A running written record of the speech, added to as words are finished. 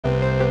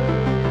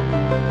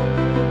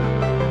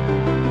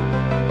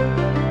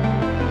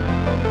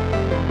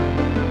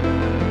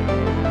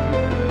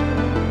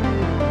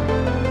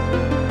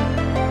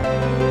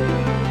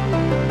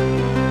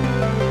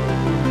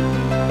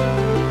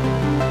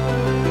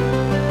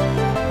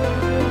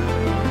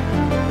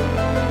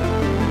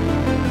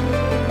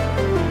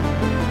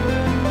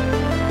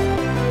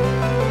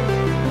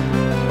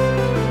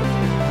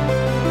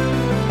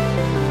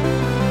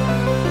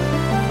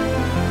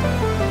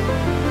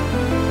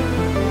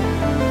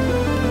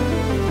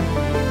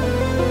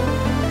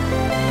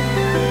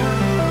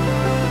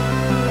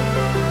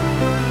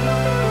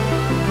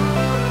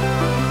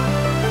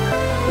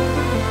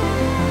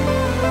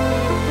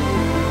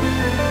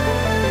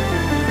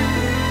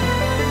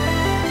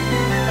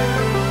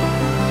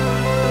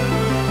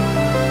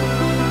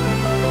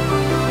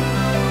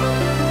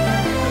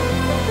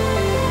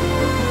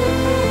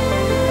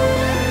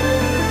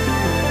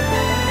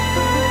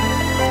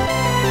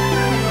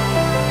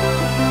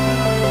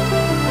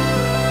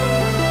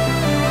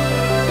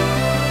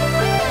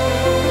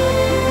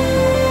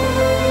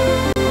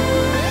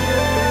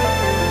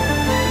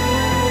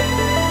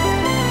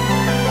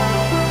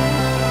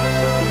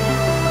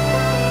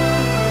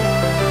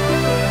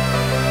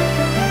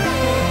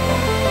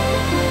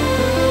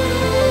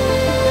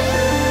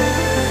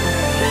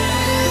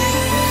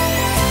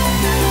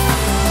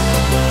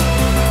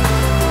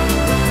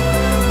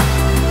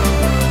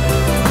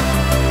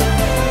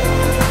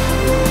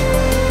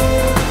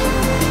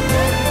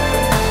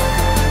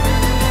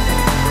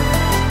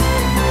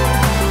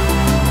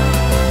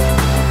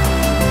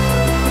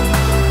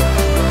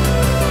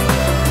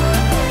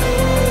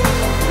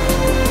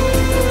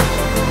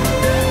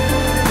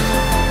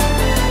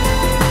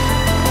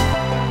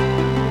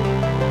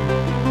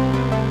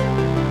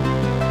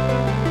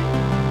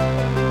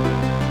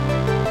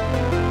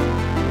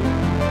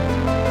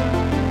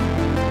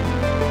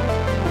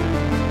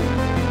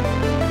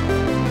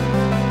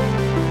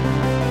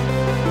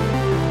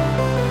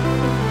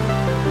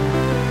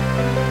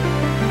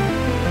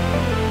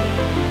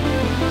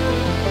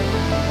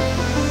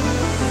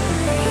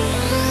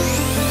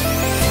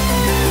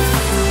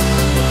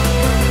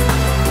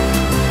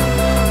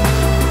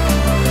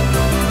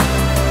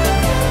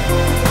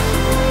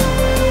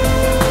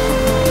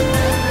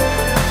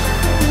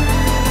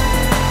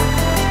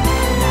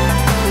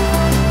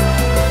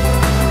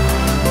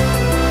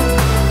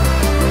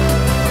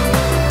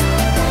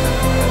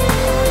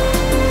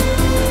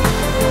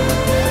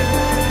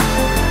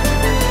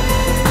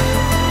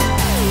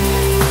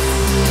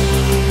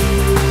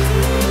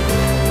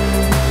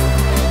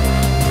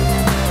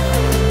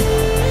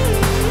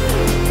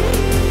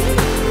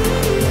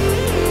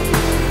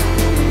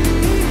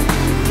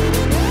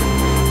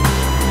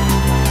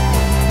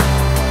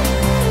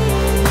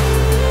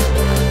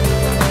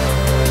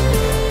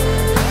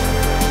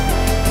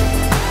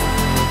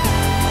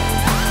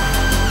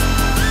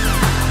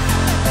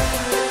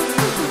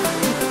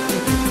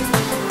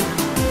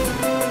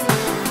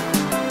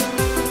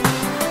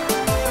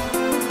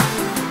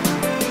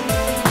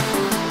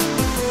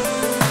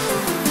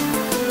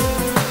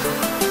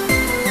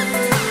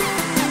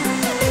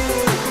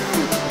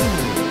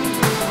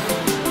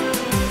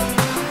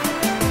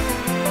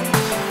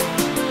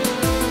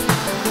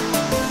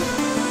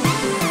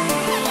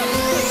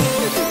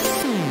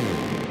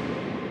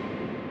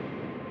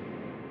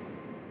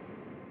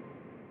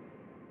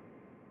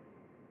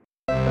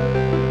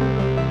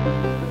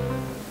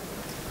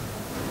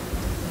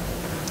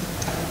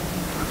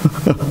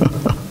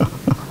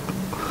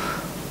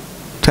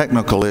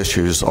Technical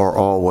issues are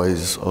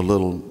always a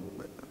little,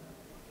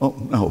 oh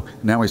no,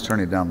 now he's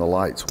turning down the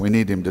lights. We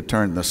need him to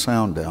turn the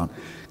sound down.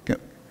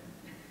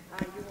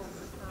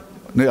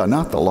 Yeah,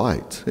 not the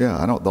lights.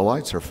 Yeah, I don't, the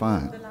lights are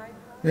fine.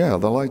 Yeah,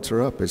 the lights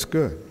are up, it's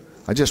good.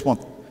 I just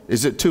want,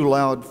 is it too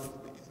loud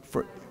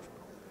for,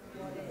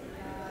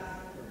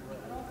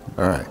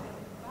 all right.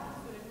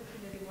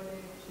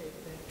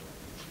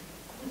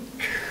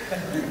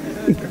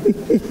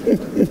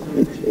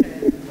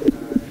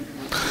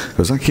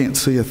 Because I can't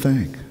see a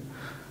thing.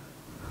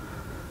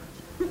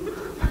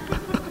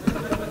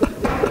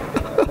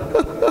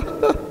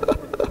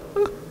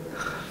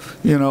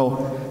 You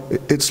know,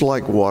 it's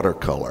like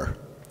watercolor.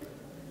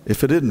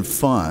 If it isn't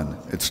fun,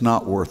 it's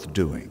not worth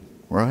doing,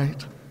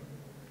 right?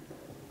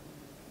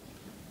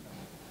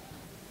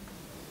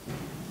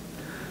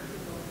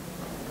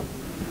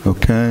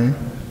 Okay.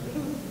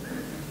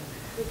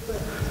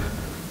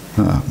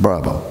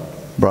 Bravo.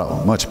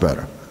 Bravo. Much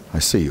better. I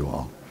see you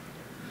all.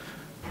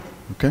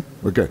 Okay,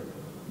 we're good.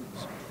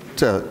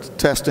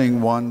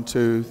 Testing 1,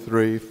 2,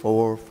 3,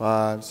 4,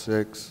 5,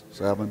 6,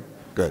 7.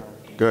 Good.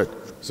 Good.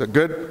 Is it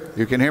good?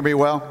 You can hear me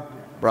well?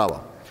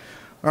 Bravo.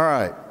 All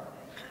right.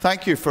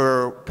 Thank you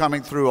for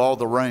coming through all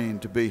the rain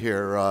to be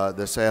here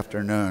this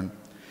afternoon.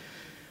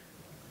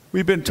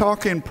 We've been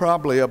talking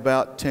probably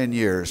about 10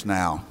 years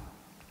now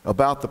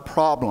about the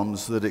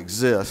problems that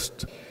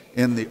exist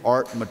in the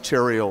art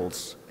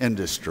materials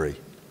industry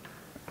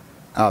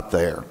out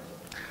there.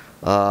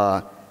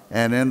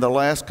 And in the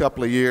last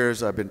couple of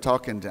years, I've been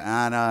talking to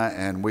Anna,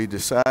 and we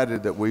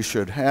decided that we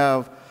should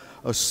have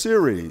a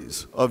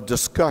series of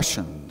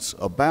discussions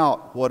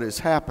about what is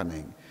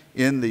happening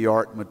in the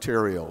art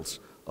materials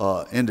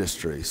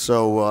industry.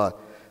 So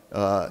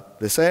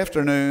this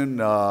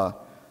afternoon,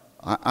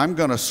 I'm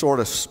going to sort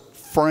of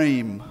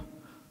frame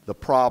the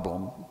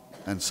problem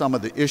and some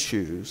of the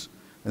issues,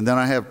 and then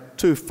I have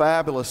two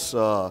fabulous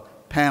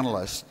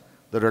panelists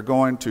that are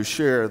going to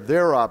share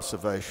their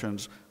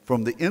observations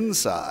from the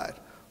inside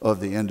of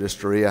the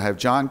industry. I have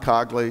John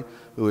Cogley,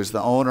 who is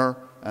the owner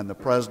and the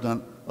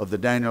president of the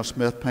Daniel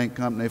Smith Paint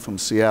Company from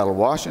Seattle,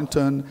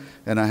 Washington,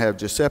 and I have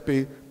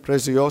Giuseppe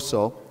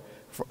Prezioso,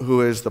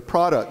 who is the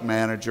product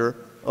manager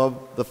of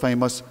the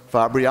famous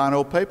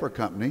Fabriano paper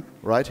company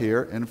right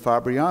here in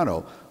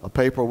Fabriano, a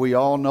paper we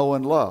all know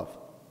and love.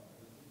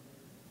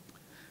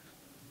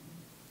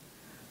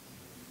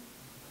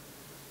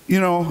 You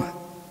know,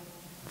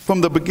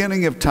 from the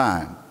beginning of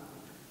time,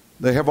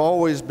 there have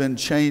always been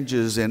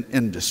changes in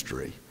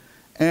industry,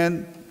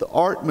 and the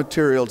art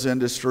materials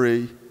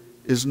industry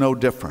is no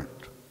different.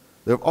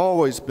 There have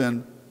always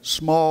been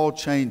small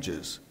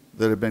changes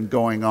that have been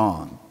going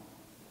on.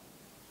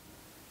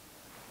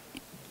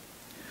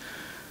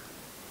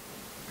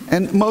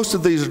 And most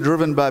of these are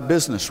driven by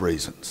business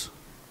reasons,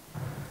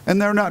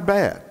 and they're not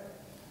bad.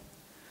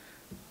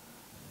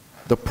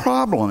 The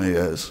problem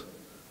is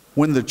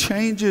when the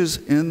changes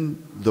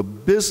in the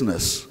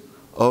business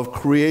of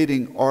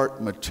creating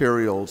art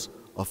materials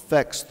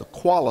affects the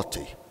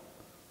quality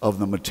of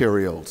the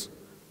materials,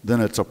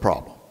 then it's a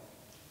problem.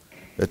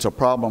 It's a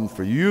problem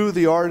for you,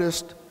 the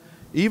artist.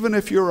 Even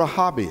if you're a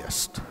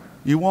hobbyist,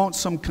 you want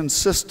some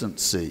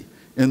consistency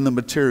in the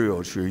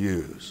materials you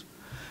use.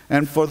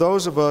 And for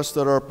those of us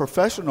that are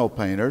professional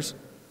painters,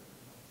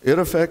 it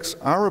affects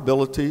our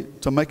ability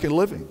to make a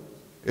living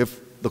if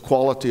the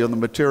quality of the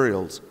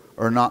materials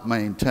are not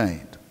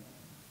maintained.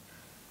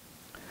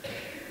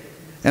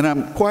 And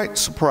I'm quite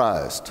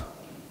surprised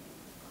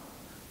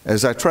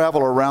as I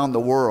travel around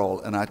the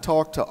world and I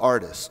talk to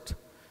artists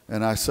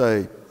and I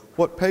say,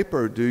 "What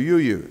paper do you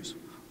use?"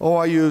 "Oh,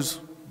 I use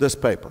this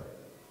paper."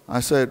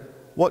 I said,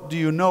 "What do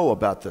you know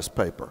about this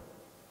paper?"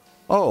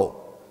 "Oh,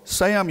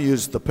 Sam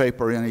used the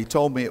paper and he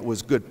told me it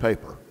was good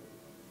paper,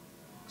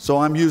 so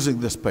I'm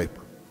using this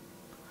paper."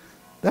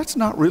 That's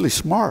not really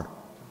smart.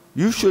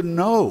 You should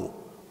know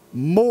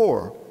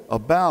more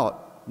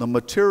about the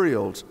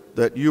materials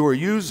that you are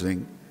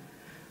using.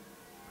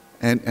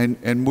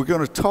 And we're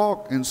going to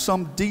talk in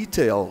some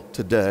detail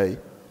today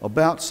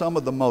about some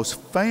of the most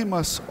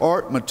famous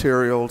art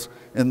materials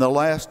in the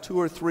last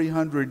 200 or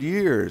 300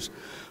 years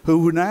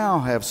who now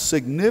have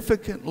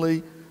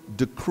significantly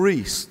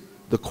decreased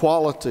the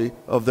quality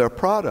of their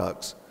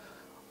products.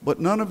 But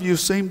none of you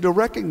seem to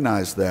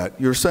recognize that.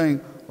 You're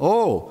saying,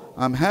 "Oh,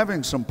 I'm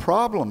having some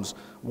problems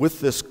with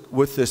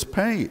this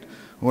paint.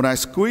 When I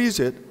squeeze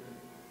it,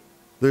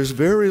 there's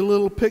very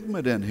little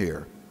pigment in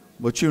here."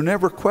 But you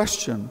never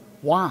question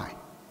why.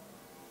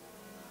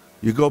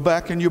 You go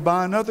back and you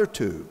buy another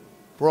tube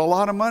for a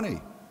lot of money,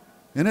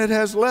 and it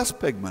has less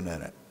pigment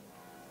in it.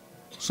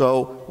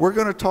 So we're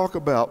going to talk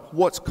about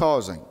what's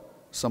causing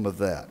some of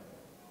that.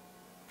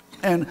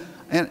 And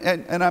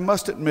I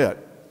must admit,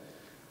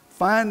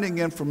 finding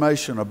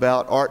information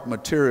about art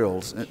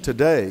materials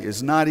today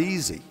is not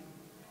easy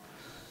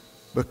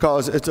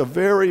because it's a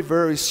very,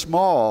 very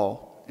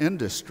small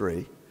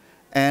industry,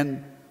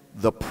 and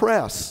the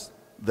press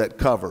that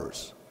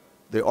covers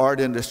the art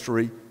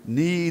industry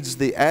needs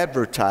the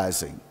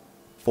advertising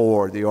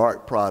for the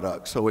art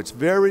product. So it's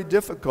very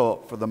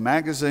difficult for the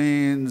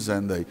magazines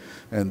and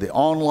the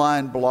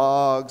online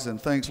blogs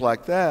and things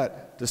like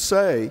that to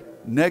say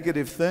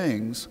negative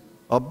things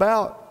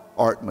about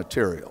art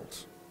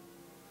materials.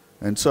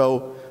 And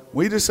so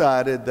we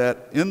decided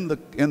that in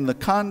the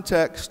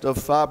context of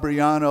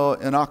Fabriano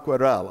and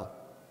Acquarello,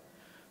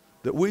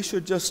 that we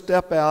should just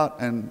step out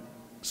and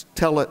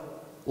tell it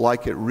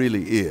like it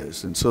really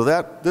is. And so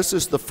this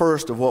is the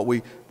first of what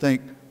we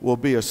think will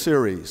be a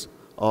series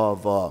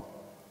of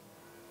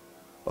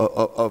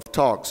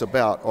talks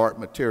about art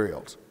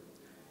materials.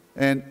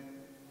 And,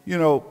 you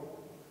know,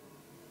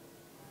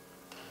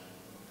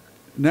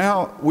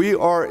 now we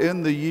are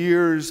in the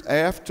years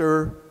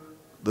after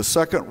the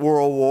Second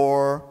World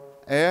War,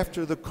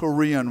 after the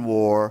Korean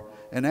War,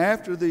 and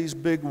after these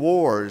big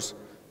wars,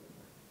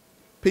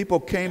 people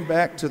came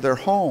back to their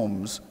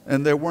homes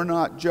and there were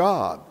not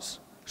jobs.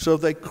 So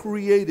they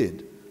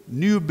created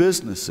new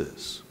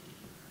businesses.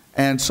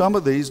 And some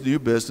of these new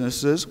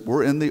businesses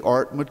were in the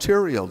art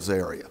materials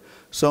area.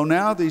 So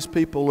now these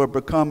people are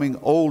becoming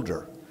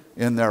older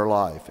in their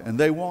life and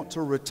they want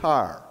to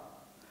retire.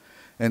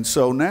 And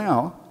so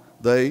now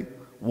they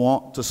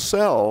want to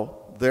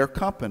sell their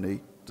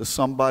company to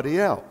somebody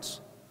else.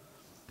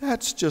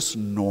 That's just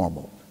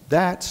normal.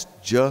 That's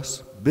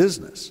just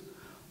business.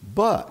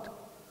 But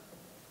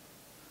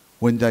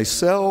when they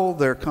sell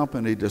their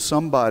company to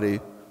somebody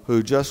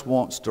who just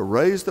wants to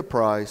raise the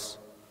price,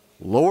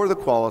 lower the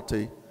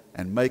quality,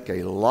 and make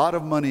a lot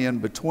of money in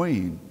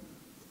between,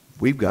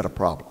 we've got a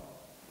problem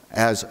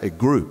as a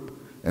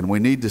group. And we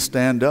need to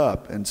stand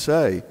up and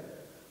say,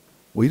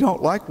 we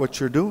don't like what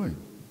you're doing,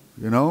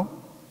 you know?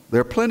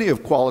 There are plenty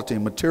of quality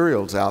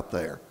materials out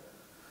there,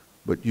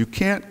 but you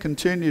can't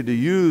continue to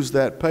use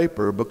that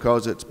paper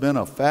because it's been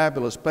a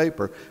fabulous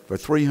paper for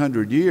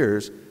 300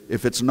 years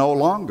if it's no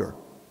longer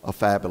a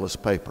fabulous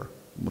paper.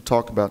 We'll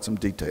talk about some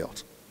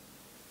details.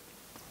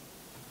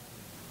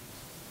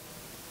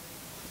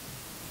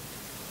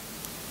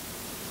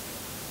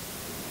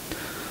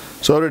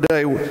 So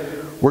today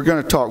we're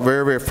going to talk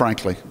very, very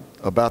frankly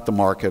about the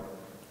market,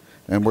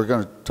 and we're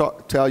going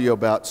to tell you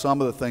about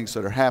some of the things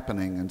that are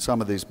happening in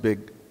some of these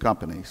big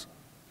companies.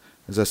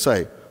 As I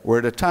say, we're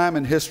at a time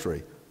in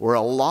history where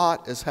a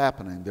lot is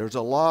happening. There's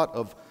a lot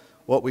of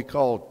what we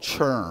call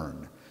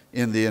churn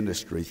in the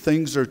industry.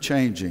 Things are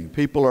changing.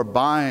 People are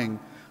buying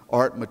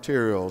art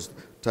materials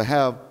to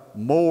have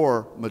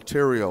more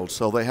materials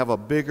so they have a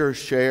bigger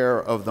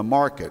share of the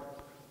market.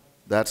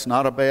 That's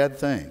not a bad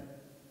thing.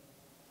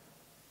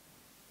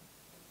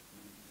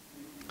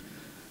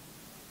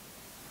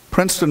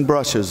 Princeton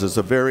brushes is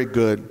a very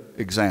good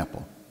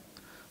example.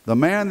 The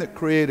man that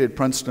created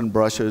Princeton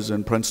brushes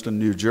in Princeton,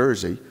 New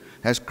Jersey,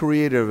 has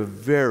created a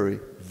very,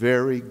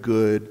 very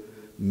good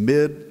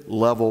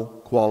mid-level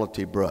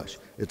quality brush.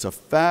 It's a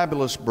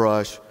fabulous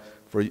brush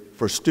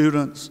for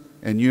students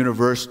and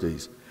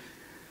universities.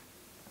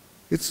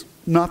 It's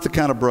not the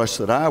kind of brush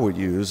that I would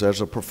use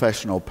as a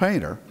professional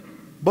painter,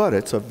 but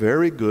it's a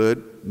very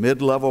good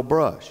mid-level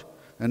brush.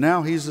 And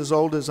now he's as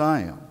old as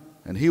I am,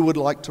 and he would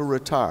like to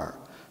retire.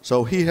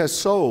 So he has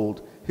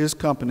sold his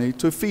company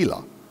to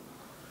Fila.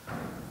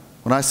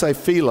 When I say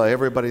Fila,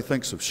 everybody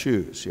thinks of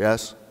shoes,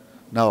 yes?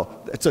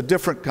 No, it's a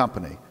different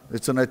company.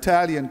 It's an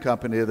Italian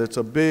company that's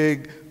a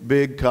big,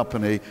 big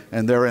company,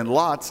 and they're in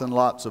lots and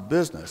lots of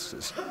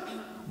businesses.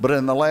 But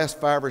in the last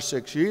 5 or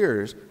 6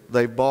 years,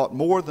 they've bought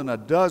more than a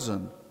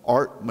dozen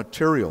art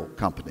material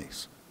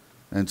companies.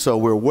 And so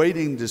we're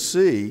waiting to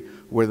see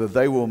whether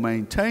they will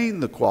maintain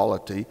the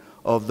quality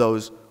of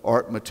those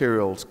art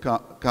materials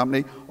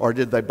company, or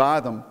did they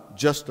buy them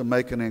just to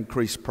make an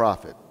increased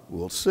profit?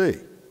 We'll see.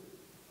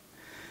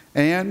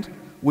 And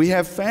we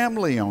have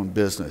family-owned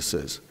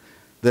businesses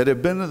that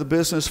have been in the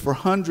business for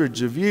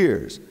hundreds of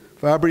years.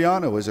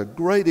 Fabriano is a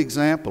great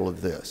example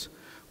of this,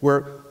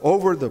 where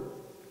over the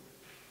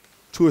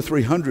 200 or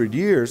 300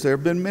 years, there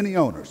have been many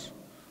owners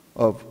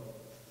of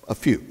a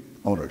few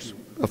owners.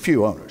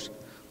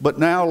 But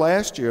now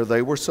last year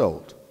they were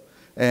sold.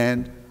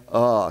 And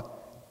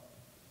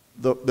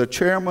the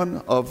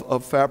chairman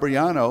of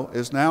Fabriano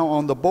is now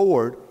on the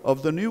board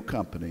of the new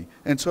company.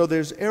 And so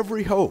there's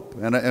every hope,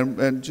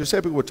 and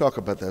Giuseppe will talk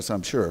about this,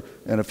 I'm sure,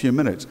 in a few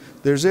minutes.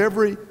 There's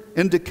every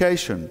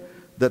indication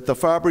that the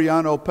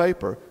Fabriano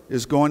paper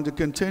is going to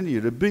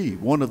continue to be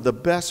one of the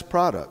best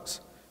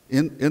products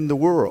in the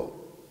world.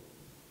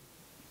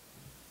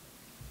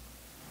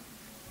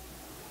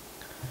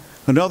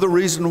 Another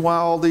reason why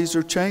all these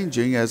are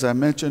changing, as I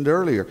mentioned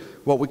earlier,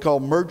 what we call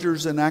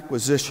mergers and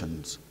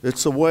acquisitions.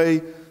 It's the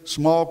way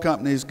small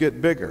companies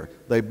get bigger.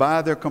 They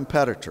buy their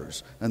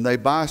competitors, and they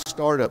buy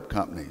startup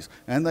companies,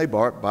 and they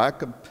buy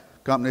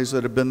companies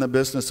that have been in the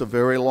business a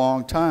very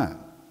long time.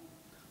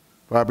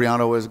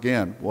 Fabriano is,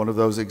 again, one of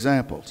those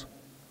examples.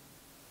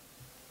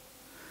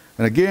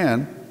 And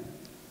again,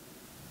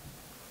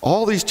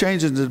 all these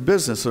changes in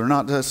business are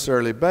not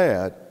necessarily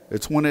bad.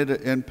 It's when it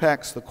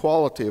impacts the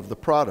quality of the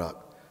product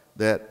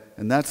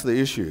and that's the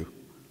issue.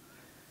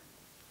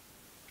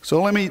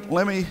 So let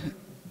me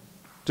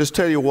just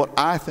tell you what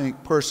I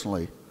think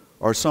personally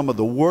are some of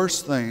the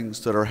worst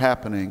things that are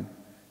happening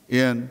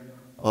in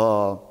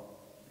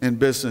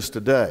business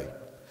today.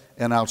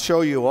 And I'll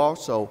show you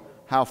also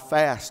how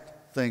fast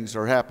things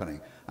are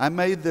happening. I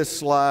made this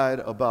slide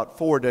about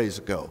 4 days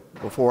ago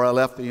before I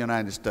left the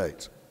United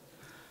States.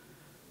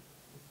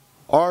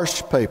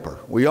 Arch paper.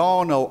 We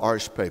all know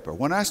arch paper.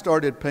 When I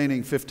started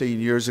painting 15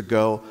 years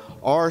ago,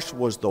 arch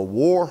was the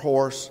war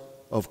horse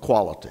of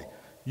quality.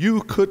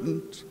 You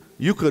could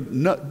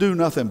do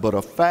nothing but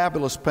a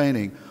fabulous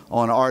painting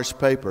on arch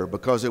paper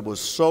because it was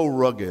so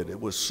rugged. It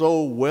was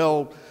so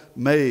well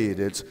made.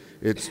 Its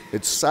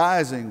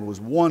sizing was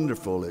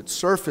wonderful. Its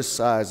surface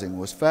sizing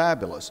was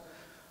fabulous.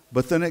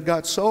 But then it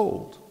got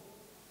sold.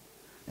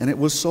 And it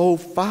was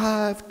sold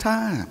 5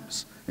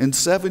 times in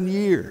 7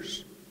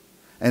 years.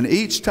 And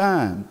each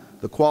time,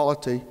 the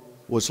quality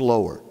was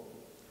lower.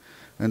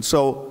 And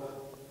so,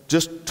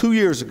 just 2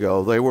 years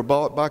ago, they were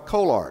bought by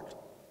Colart.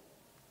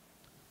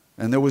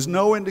 And there was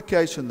no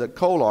indication that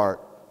Colart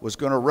was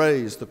going to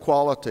raise the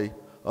quality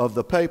of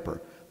the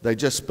paper. They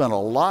just spent a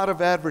lot of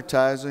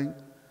advertising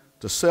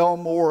to sell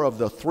more of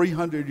the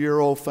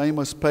 300-year-old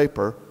famous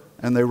paper,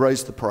 and they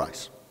raised the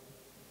price.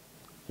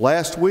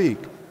 Last week,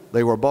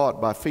 they were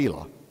bought by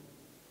Fila.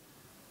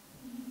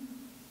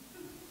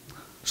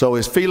 So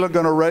is Fila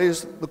going to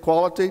raise the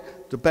quality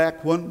to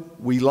back when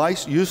we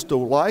used to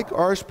like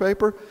arch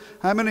paper?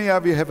 How many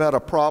of you have had a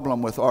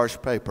problem with arch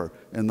paper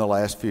in the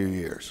last few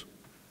years?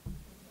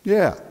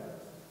 Yeah.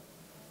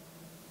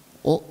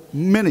 Well,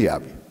 many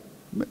of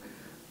you.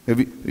 Have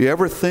you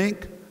ever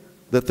think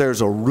that there's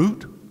a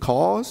root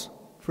cause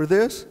for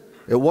this?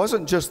 It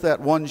wasn't just that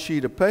one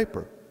sheet of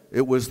paper.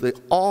 It was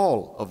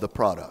all of the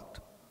product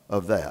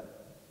of that.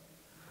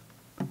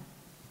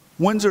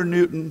 Winsor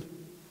Newton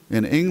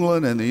in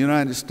England and the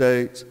United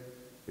States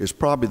is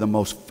probably the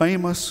most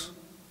famous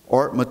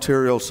art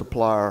material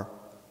supplier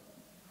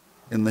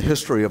in the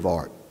history of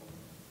art.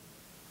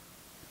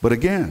 But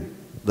again,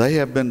 they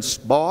have been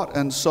bought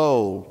and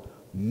sold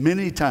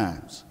many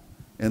times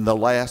in the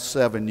last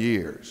 7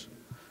 years.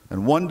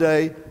 And one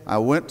day I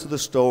went to the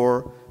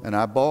store and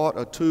I bought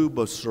a tube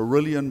of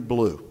cerulean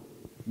blue,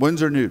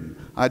 Winsor Newton.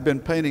 I'd been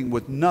painting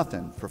with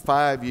nothing for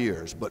 5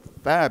 years, but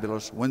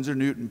fabulous Winsor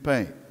Newton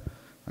paint.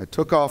 I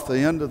took off the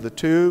end of the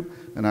tube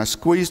and I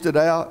squeezed it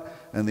out,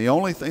 and the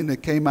only thing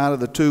that came out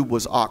of the tube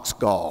was ox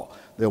gall.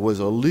 There was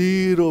a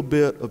little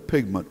bit of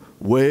pigment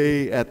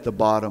way at the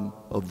bottom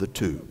of the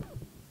tube.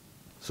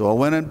 So I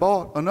went and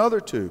bought another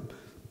tube,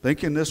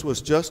 thinking this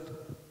was just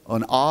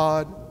an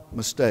odd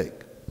mistake.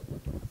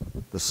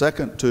 The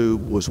second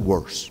tube was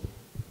worse.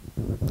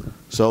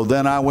 So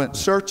then I went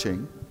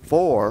searching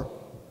for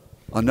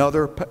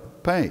another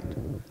paint,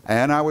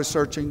 and I was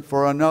searching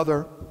for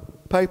another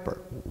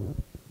paper.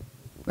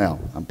 Now,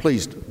 I'm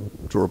pleased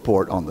to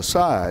report on the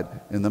side,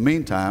 in the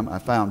meantime, I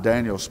found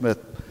Daniel Smith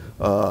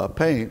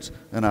paints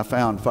and I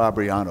found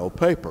Fabriano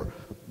paper,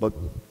 but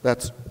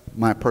that's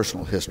my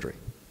personal history.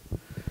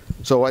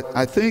 So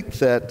I think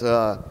that,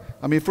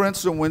 for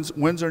instance,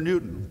 Winsor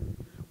Newton.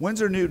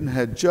 Winsor Newton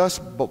had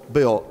just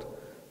built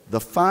the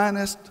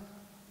finest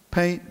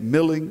paint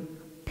milling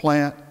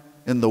plant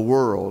in the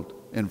world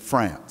in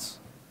France.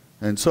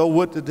 And so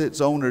what did its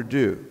owner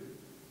do?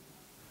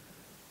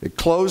 It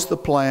closed the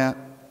plant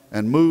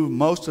and moved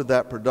most of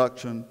that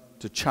production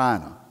to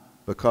China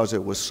because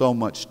it was so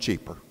much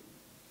cheaper.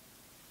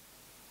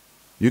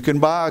 You can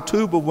buy a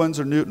tube of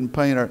Winsor Newton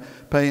paint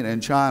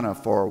in China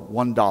for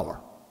 $1.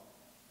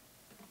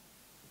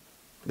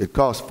 It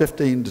costs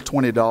 $15 to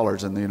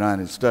 $20 in the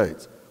United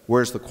States.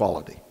 Where's the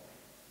quality?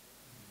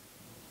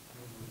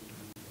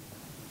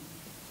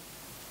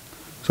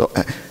 So,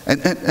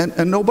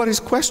 and nobody's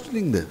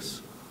questioning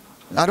this.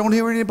 I don't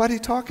hear anybody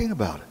talking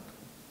about it.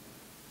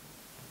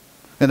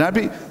 And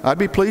I'd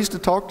be pleased to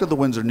talk to the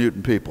Winsor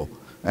Newton people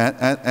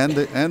and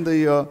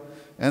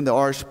the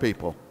Arch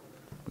people,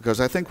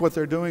 because I think what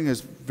they're doing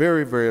is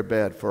very, very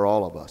bad for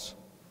all of us.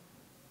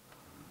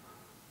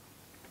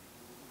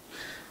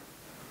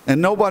 And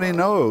nobody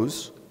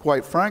knows,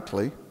 quite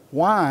frankly,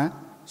 why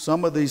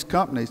some of these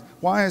companies,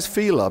 why is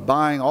Fila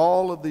buying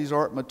all of these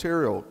art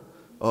material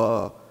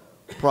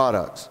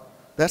products?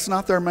 That's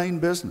not their main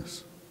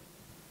business.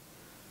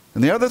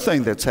 And the other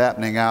thing that's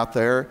happening out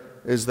there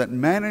is that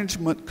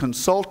management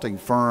consulting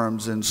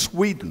firms in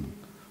Sweden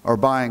are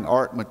buying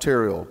art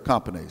material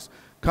companies.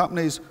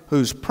 Companies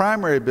whose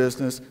primary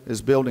business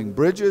is building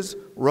bridges,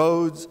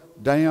 roads,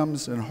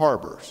 dams, and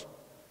harbors.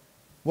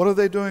 What are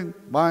they doing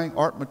buying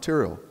art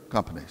material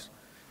companies?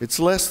 It's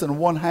less than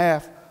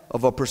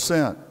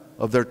 0.5%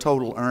 of their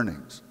total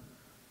earnings.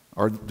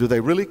 Or do they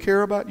really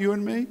care about you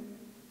and me?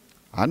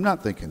 I'm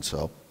not thinking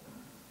so.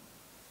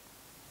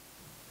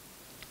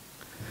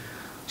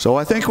 So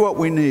I think what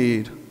we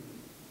need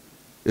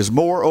is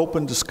more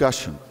open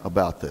discussion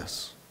about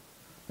this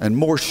and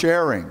more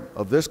sharing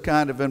of this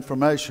kind of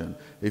information.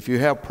 If you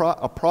have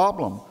a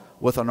problem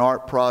with an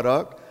art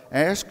product,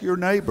 ask your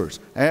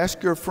neighbors,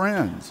 ask your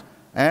friends,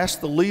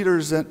 ask the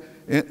leaders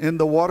in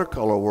the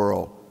watercolor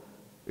world.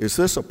 Is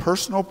this a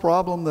personal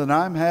problem that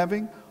I'm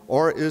having,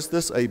 or is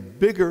this a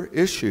bigger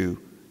issue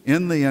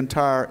in the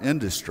entire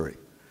industry.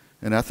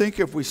 And I think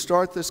if we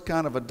start this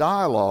kind of a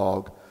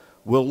dialogue,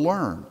 we'll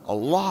learn a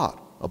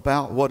lot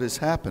about what is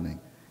happening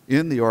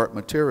in the art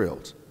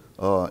materials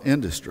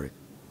industry.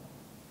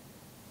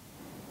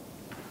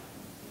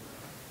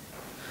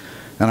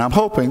 And I'm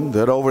hoping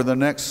that over the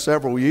next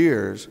several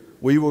years,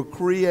 we will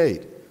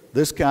create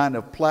this kind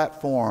of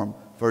platform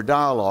for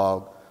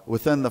dialogue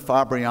within the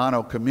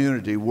Fabriano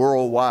community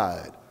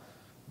worldwide,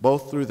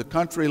 both through the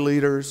country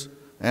leaders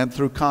and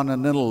through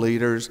continental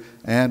leaders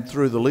and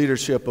through the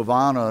leadership of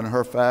Anna and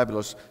her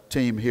fabulous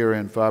team here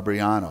in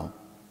Fabriano.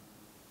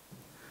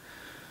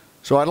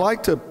 So I'd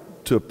like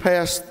to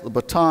pass the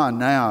baton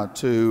now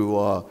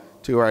to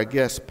our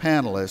guest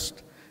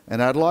panelists,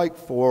 and I'd like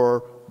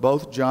for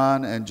both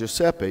John and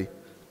Giuseppe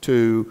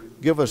to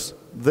give us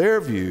their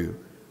view,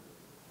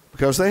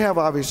 because they have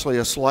obviously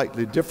a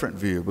slightly different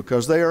view,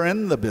 because they are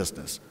in the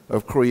business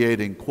of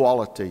creating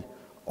quality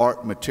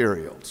art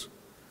materials.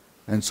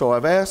 And so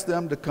I've asked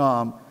them to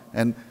come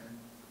and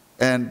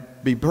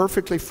be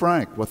perfectly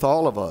frank with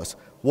all of us.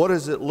 What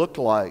does it look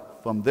like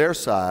from their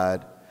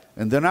side?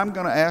 And then I'm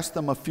going to ask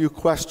them a few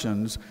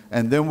questions,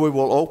 and then we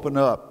will open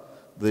up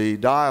the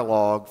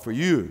dialogue for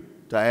you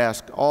to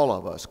ask all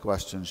of us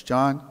questions.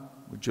 John,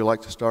 would you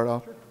like to start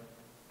off?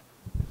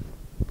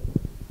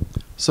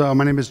 So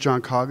my name is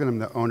John Coggin. I'm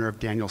the owner of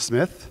Daniel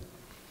Smith.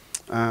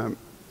 I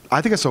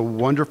think it's a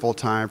wonderful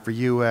time for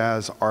you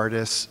as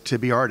artists to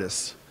be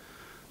artists.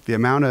 The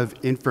amount of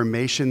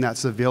information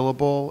that's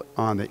available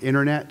on the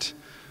internet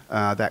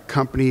that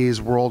companies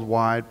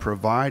worldwide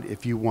provide,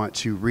 if you want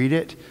to read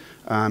it,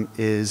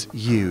 is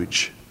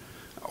huge.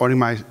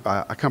 Owning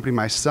a company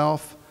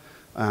myself,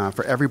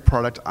 for every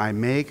product I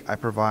make, I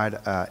provide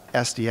a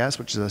SDS,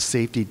 which is a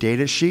safety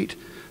data sheet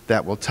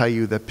that will tell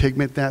you the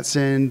pigment that's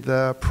in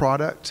the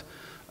product.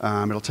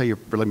 It'll tell you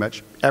really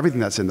much everything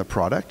that's in the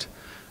product.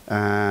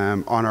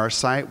 On our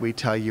site, we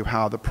tell you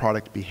how the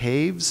product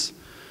behaves.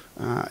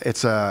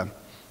 It's a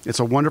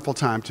wonderful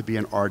time to be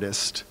an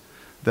artist.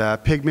 The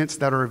pigments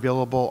that are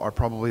available are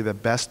probably the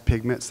best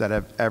pigments that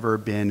have ever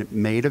been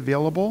made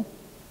available.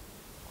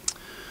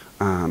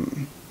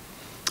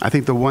 I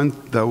think the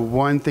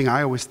one thing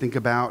I always think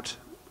about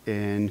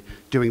in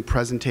doing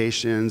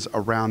presentations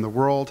around the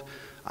world,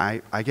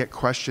 I get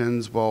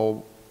questions,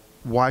 well,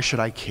 why should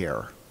I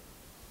care?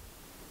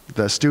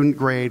 The student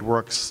grade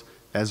works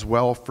as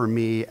well for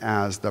me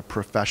as the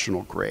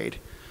professional grade.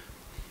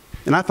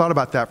 And I thought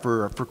about that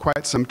for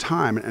quite some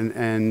time,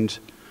 and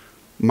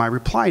my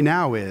reply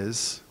now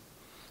is,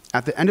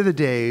 at the end of the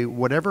day,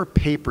 whatever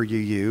paper you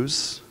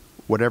use,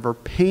 whatever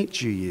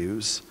paint you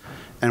use,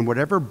 and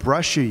whatever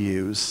brush you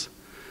use,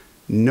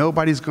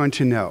 nobody's going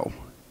to know.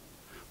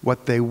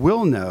 What they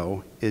will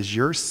know is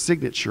your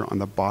signature on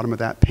the bottom of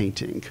that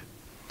painting.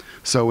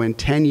 So in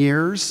 10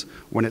 years,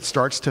 when it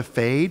starts to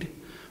fade,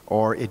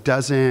 or it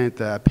doesn't,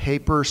 the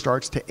paper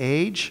starts to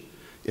age,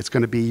 it's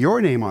going to be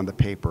your name on the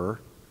paper,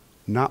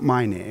 not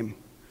my name.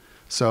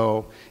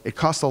 So it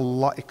costs a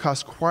lot, it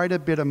costs quite a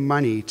bit of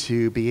money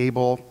to be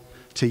able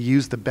to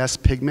use the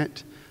best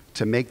pigment,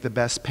 to make the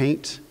best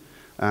paint.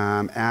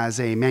 As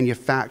a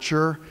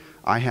manufacturer,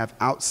 I have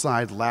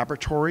outside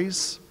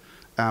laboratories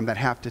that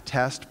have to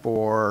test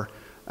for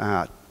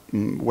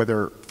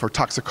for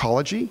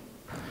toxicology.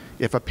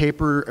 If a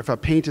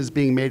paint is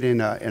being made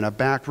in a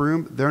back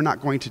room, they're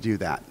not going to do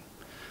that.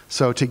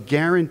 So to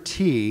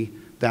guarantee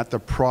that the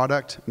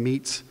product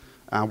meets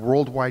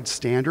worldwide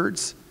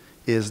standards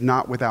is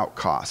not without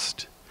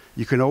cost.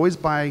 You can always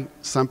buy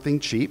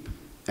something cheap,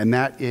 and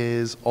that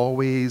is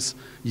always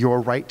your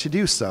right to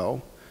do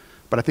so.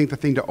 But I think the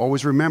thing to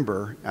always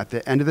remember, at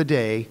the end of the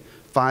day,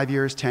 5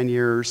 years, 10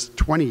 years,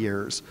 20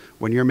 years,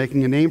 when you're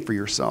making a name for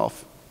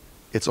yourself,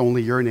 it's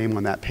only your name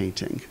on that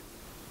painting.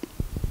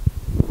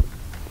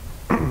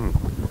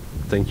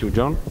 Thank you,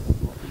 John.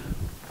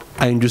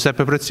 I'm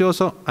Giuseppe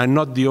Prezioso. I'm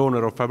not the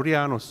owner of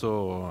Fabriano,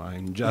 so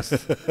I'm just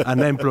an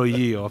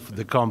employee of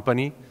the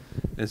company.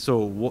 And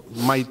so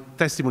my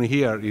testimony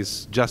here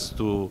is just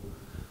to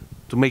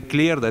make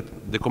clear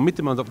that the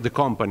commitment of the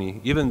company,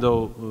 even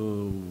though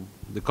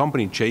the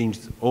company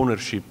changed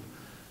ownership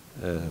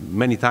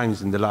many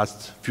times in the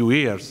last few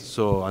years,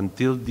 so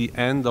until the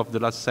end of the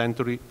last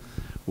century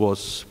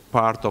was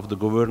part of the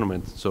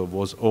government, so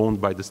was owned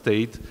by the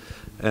state,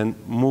 and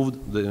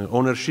moved the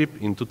ownership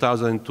in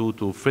 2002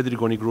 to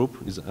Federiconi Group,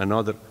 is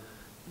another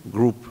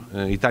group,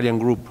 Italian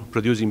group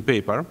producing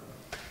paper.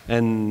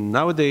 And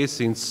nowadays,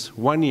 since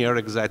 1 year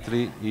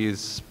exactly,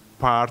 is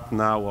part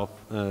now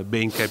of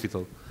Bain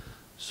Capital,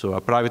 so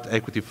a private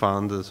equity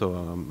fund, so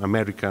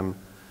American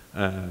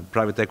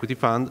private equity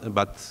fund,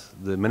 but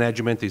the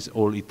management is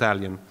all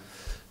Italian.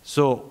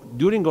 So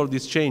during all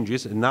these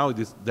changes, and now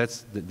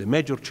that's the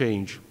major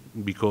change,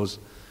 because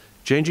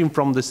changing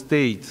from the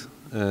state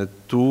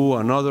to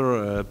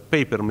another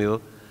paper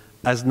mill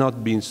has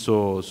not been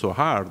so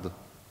hard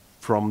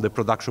from the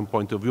production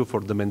point of view for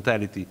the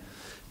mentality,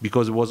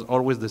 because it was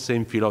always the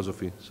same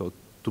philosophy, so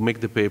to make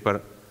the paper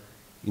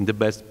in the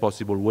best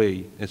possible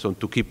way, and so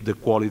to keep the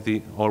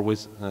quality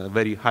always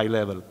very high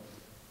level.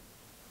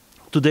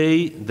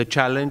 Today, the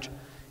challenge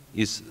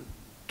is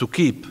to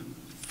keep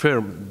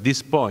firm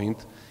this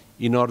point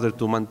in order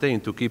to maintain,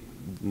 to keep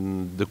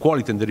the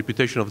quality and the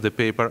reputation of the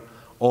paper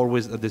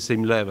always at the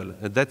same level.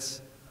 And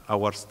that's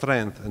our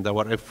strength and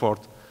our effort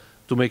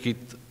to make it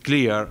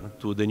clear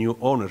to the new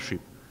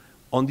ownership.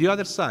 On the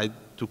other side,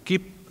 to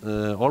keep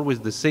always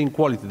the same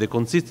quality, the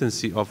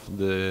consistency of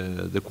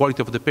the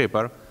quality of the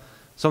paper,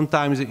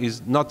 sometimes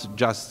is not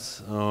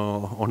just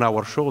on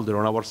our shoulder,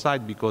 on our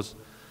side, because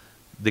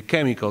the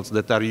chemicals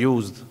that are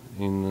used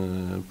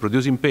in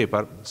producing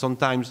paper,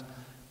 sometimes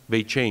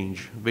they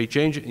change. They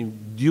change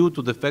due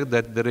to the fact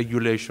that the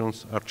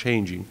regulations are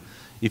changing.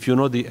 If you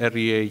know the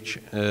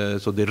REH,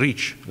 so the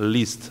rich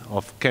list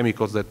of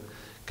chemicals that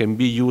can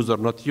be used or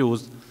not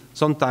used,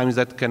 sometimes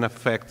that can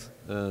affect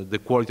the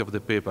quality of the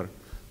paper.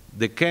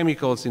 The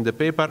chemicals in the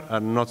paper are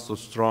not so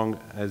strong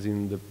as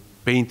in the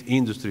paint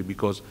industry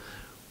because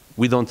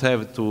we don't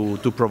have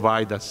to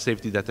provide a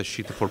safety data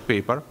sheet for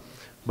paper,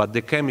 but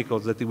the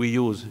chemicals that we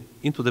use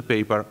into the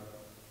paper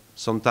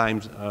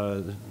sometimes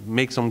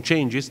make some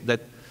changes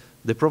that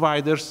the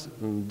providers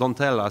don't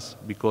tell us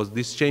because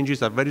these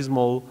changes are very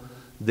small.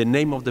 The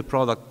name of the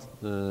product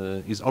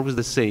is always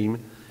the same.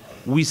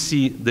 We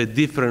see the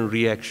different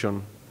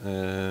reaction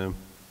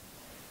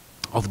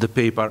of the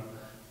paper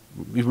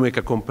if we make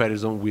a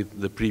comparison with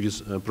the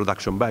previous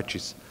production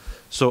batches.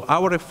 So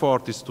our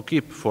effort is to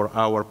keep for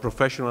our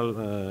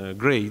professional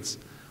grades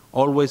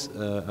always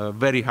a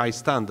very high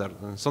standard.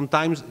 And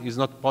sometimes it's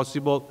not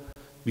possible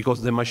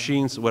because the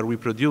machines where we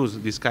produce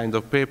this kind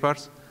of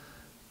papers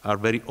are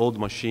very old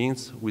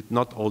machines with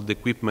not all the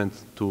equipment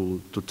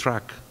to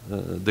track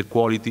the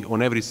quality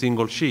on every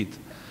single sheet.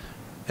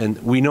 And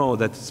we know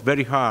that it's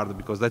very hard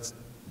because that's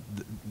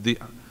the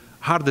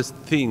hardest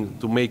thing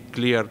to make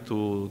clear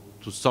to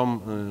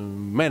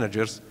some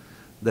managers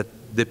that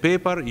the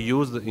paper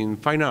used in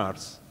fine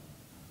arts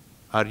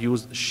are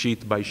used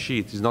sheet by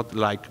sheet. It's not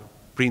like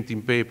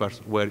printing papers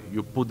where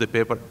you put the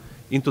paper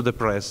into the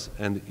press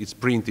and it's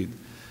printed.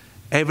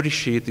 Every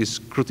sheet is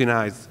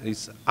scrutinized,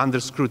 is under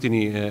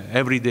scrutiny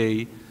every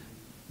day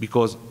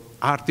because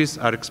artists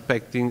are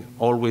expecting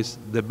always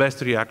the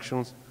best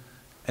reactions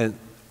and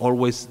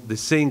always the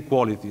same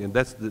quality. And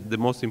that's the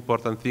most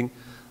important thing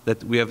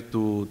that we have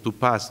to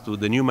pass to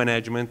the new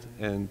management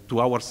and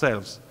to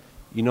ourselves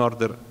in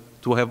order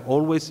to have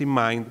always in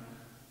mind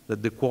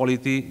that the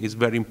quality is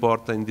very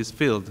important in this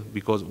field,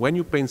 because when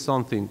you paint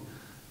something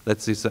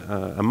that is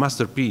a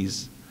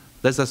masterpiece,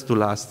 that has to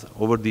last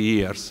over the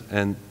years.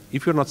 And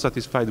if you're not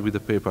satisfied with the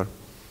paper,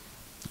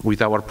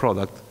 with our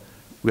product,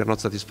 we are not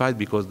satisfied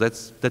because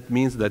that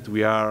means that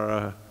we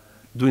are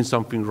doing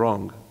something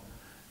wrong.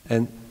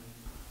 And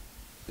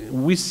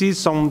we see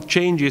some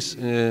changes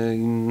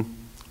when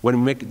we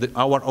make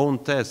our own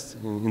tests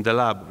in the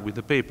lab with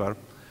the paper.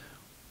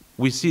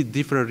 We see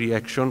different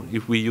reaction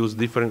if we use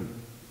different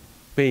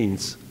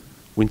paints,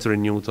 Winsor &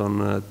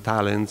 Newton,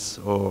 Talents,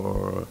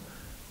 or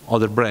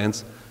other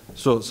brands.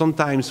 So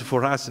sometimes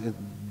for us,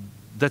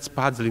 that's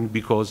puzzling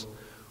because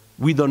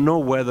we don't know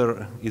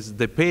whether it's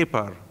the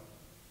paper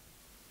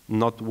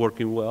not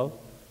working well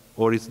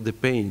or it's the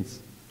paints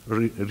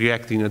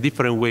reacting in a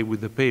different way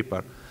with the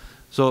paper.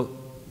 So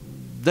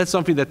that's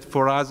something that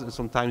for us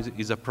sometimes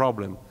is a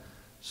problem.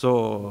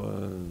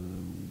 So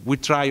we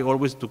try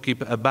always to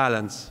keep a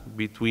balance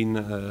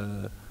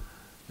between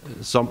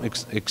some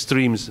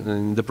extremes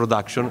in the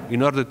production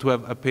in order to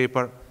have a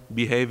paper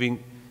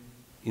behaving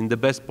in the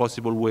best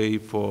possible way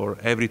for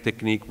every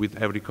technique with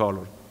every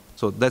color.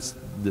 So that's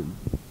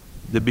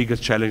the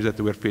biggest challenge that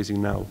we're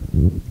facing now.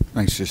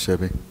 Thanks,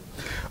 Giuseppe.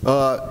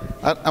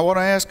 I want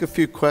to ask a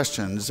few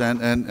questions,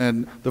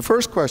 and the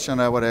first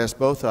question I would ask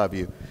both of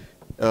you,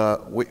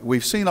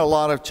 we've seen a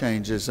lot of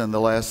changes in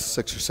the last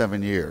 6 or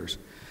 7 years.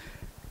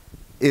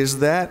 Is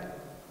that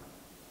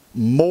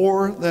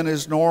more than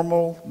is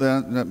normal?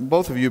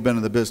 Both of you have been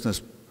in the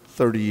business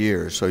 30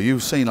 years, so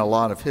you've seen a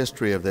lot of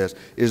history of this.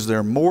 Is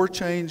there more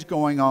change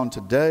going on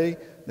today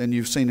than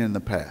you've seen in the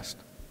past?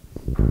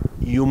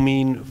 You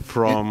mean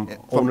from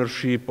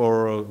ownership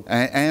or?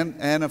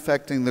 And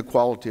affecting the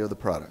quality of the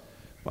product.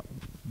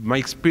 My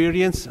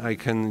experience, I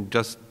can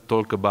just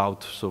talk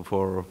about, so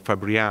for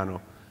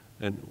Fabriano,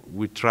 and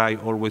we try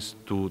always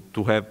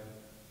to have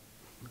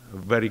a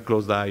very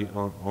close eye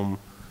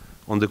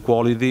on the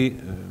quality,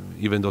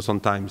 even though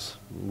sometimes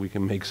we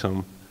can make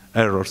some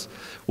errors.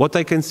 What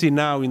I can see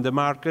now in the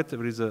market,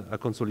 there is a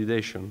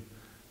consolidation.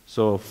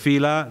 So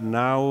Fila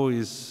now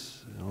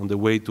is on the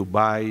way to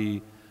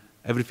buy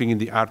everything in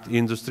the art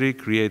industry,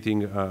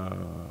 creating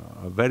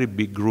a very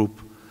big group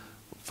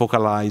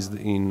focalized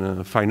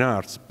in fine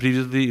arts.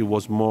 Previously, it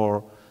was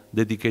more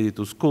dedicated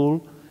to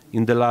school.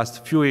 In the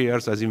last few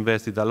years, has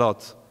invested a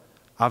lot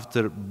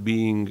after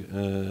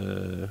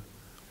being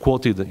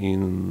quoted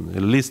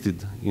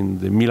listed in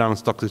the Milan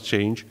Stock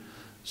Exchange.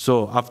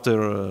 So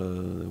after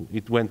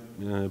it went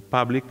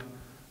public,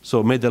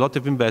 so made a lot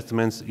of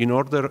investments in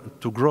order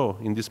to grow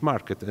in this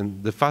market.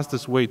 And the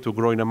fastest way to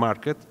grow in a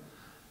market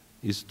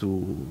is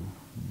to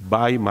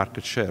buy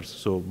market shares.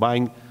 So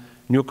buying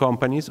new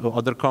companies or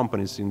other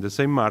companies in the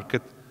same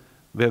market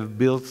we have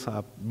built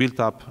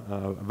up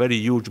a very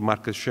huge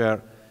market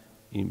share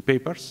in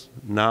papers.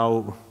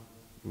 Now,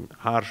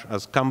 Arch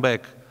has come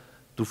back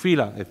to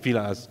Fila, and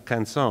Fila has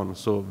Canson,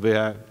 so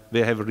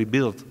they have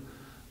rebuilt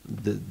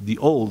the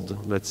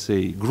old, let's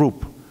say,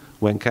 group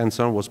when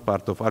Canson was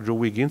part of Arjo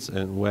Wiggins,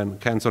 and when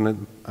Canson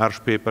and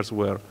Arch papers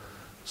were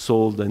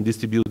sold and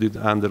distributed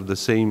under the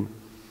same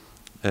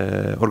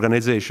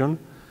organization.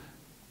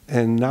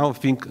 And now I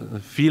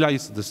think Fila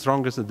is the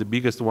strongest and the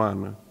biggest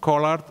one.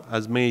 Collard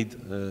has made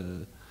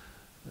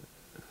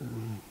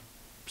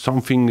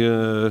something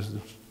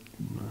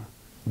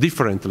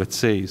different, let's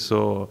say.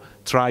 So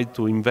tried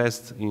to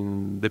invest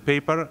in the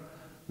paper,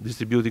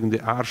 distributing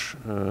the Arch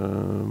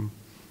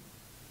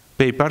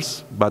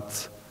papers,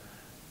 but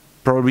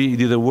probably it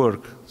didn't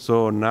work.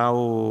 So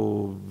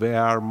now they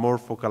are more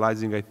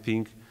focalizing, I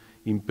think,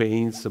 in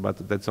paints,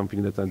 but that's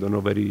something that I don't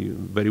know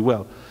very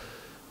well.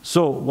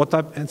 So what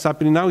is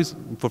happening now is,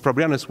 for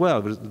Fabriano as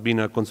well, there's been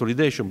a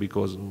consolidation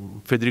because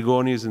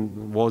Fedrigoni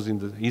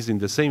is in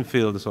the same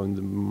field, so in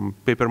the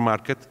paper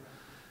market.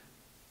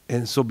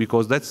 And so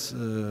because that's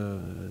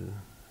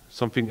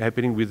something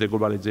happening with the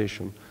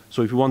globalization.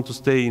 So if you want to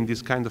stay in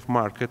this kind of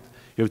market,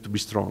 you have to be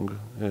strong.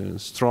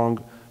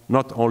 Strong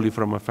not only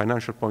from a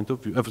financial point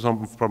of view,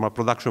 from a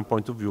production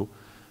point of view,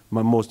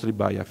 but mostly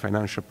by a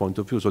financial point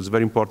of view. So it's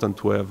very important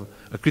to have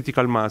a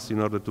critical mass in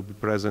order to be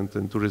present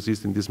and to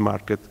resist in this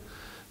market.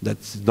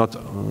 That's not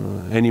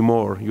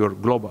anymore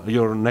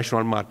your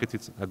national market,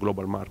 it's a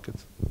global market.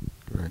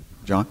 Great.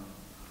 John?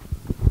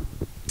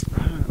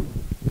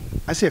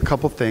 I see a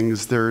couple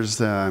things. There's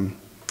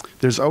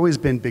always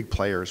been big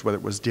players, whether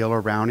it was Dale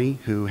or Rowney,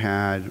 who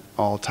had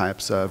all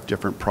types of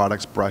different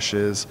products,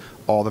 brushes,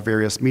 all the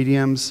various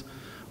mediums,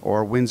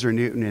 or Winsor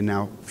Newton and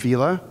now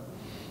Fila.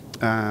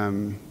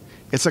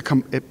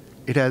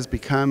 It has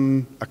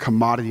become a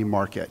commodity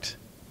market,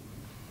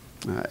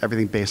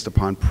 everything based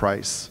upon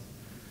price.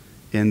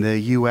 In the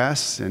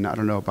US, and I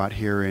don't know about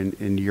here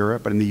in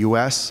Europe, but in the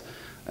US,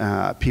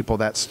 people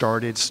that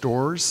started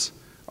stores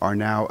are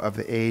now of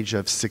the age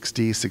of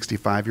 60,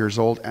 65 years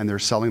old, and they're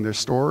selling their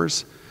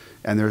stores,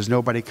 and there's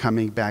nobody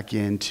coming back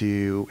in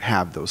to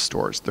have those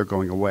stores. They're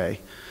going away.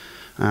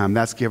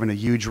 That's given a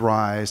huge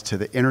rise to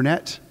the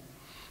internet.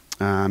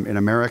 In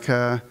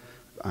America,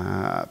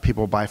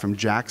 people buy from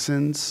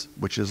Jackson's,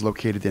 which is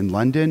located in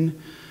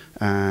London.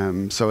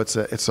 So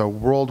it's a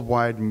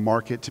worldwide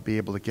market to be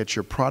able to get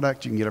your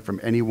product. You can get it from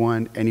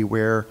anyone,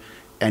 anywhere,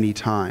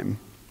 anytime.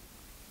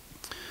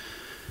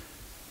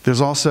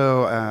 There's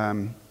also,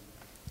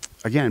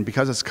 again,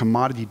 because it's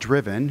commodity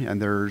driven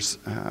and there's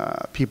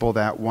people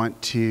that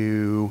want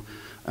to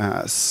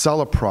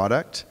sell a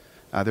product,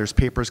 there's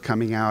papers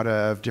coming out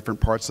of different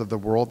parts of the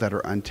world that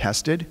are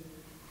untested.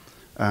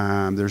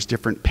 There's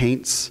different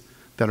paints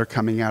that are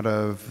coming out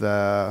of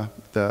the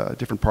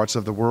different parts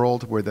of the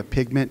world where the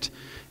pigment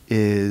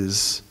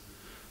is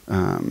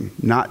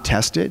not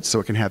tested, so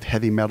it can have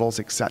heavy metals,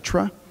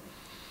 etc.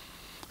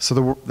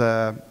 So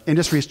the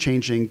industry is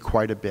changing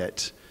quite a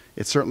bit.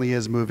 It certainly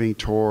is moving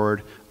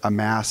toward a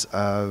mass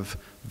of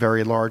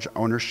very large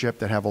ownership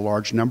that have a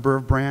large number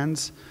of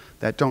brands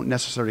that don't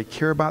necessarily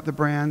care about the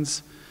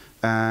brands.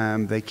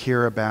 They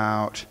care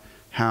about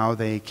how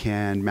they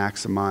can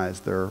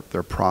maximize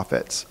their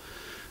profits.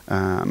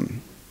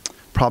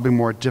 Probably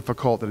more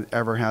difficult than it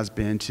ever has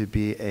been to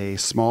be a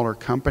smaller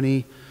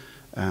company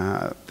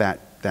that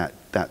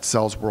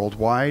sells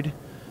worldwide.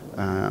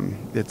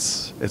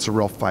 It's a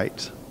real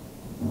fight.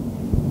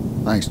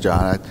 Thanks,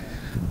 John.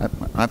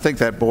 I think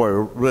that boy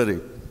really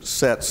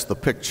sets the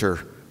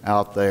picture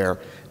out there.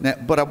 Now,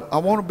 but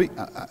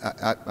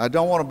I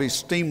don't want to be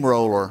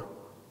steamroller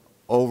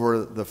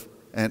over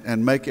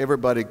and make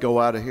everybody go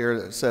out of here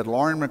that said,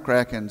 Laurin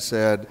McCracken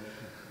said,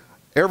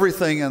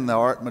 everything in the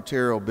art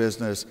material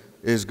business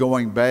is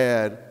going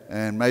bad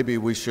and maybe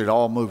we should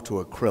all move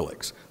to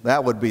acrylics.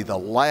 That would be the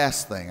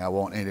last thing I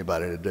want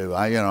anybody to do.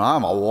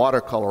 I'm a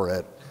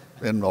watercolorist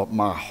in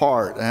my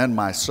heart and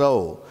my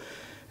soul.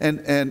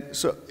 And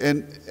so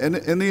in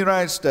the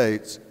United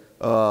States,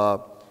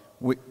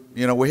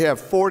 we have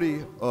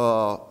 40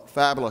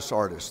 fabulous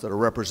artists that are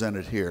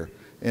represented here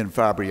in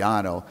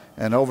Fabriano,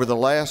 and over the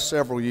last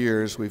several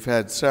years we've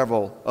had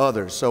several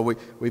others. So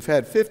we've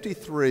had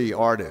 53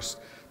 artists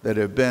that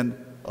have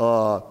been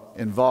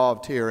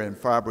involved here in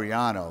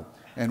Fabriano,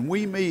 and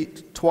we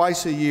meet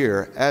twice a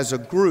year as a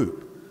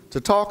group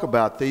to talk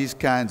about these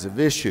kinds of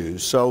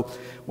issues. So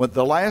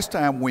the last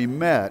time we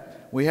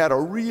met, we had a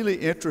really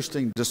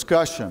interesting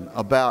discussion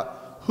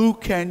about who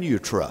can you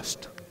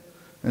trust.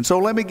 And so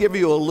let me give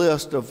you a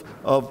list of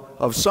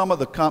some of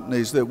the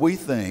companies that we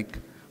think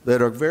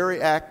that are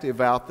very active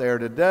out there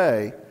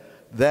today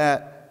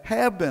that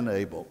have been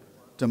able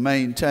to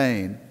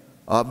maintain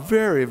a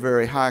very,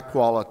 very high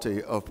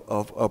quality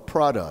of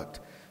product.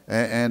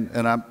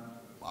 And I'm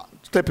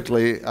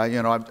typically,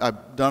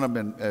 I've done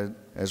them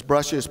as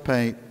brushes,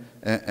 paint,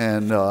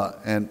 and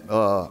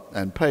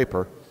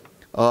paper.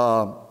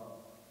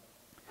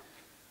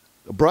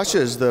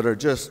 Brushes that are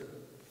just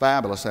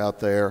fabulous out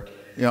there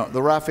you know,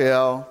 the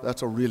Raphael,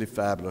 that's a really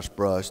fabulous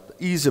brush. The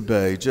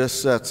Isabey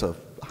just sets a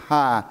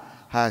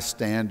high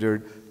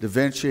standard. Da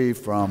Vinci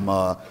from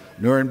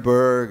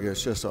Nuremberg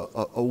is just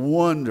a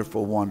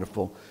wonderful,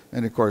 wonderful.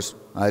 And of course,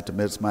 I have to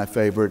admit, it's my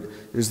favorite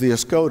is the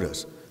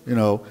Escodas. You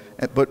know,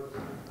 but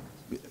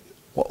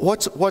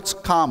what's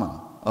common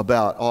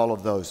about all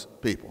of those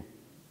people?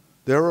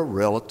 They're a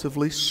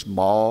relatively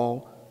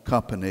small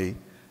company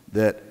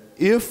that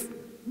if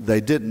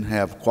they didn't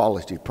have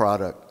quality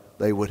product,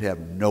 they would have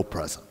no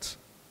presence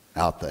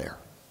out there.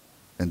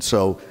 And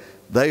so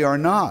they are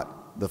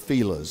not the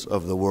Filas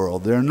of the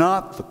world. They're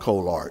not the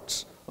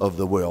Colarts of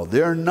the world.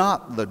 They're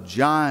not the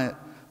giant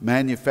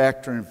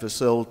manufacturing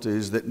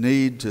facilities that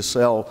need to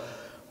sell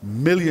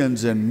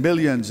millions and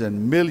millions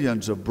and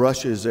millions of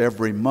brushes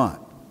every month.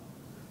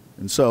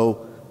 And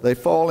so they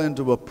fall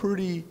into a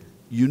pretty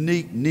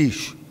unique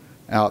niche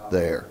out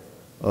there.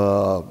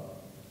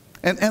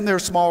 And there are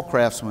small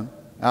craftsmen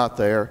out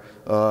there.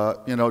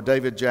 You know,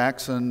 David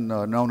Jackson,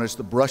 known as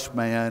the Brush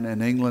Man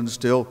in England,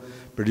 still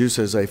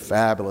produces a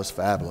fabulous,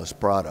 fabulous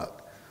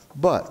product.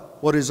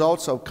 But what is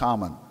also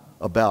common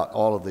about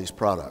all of these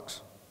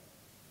products?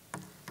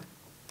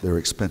 They're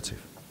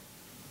expensive,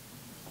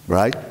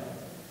 right?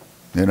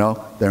 You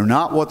know, they're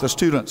not what the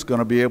student's going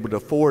to be able to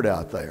afford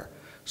out there.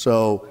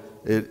 So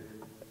it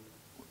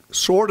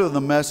sort of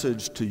the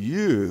message to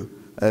you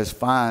as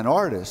fine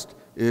artists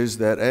is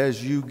that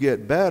as you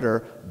get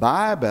better,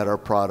 buy better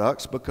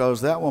products,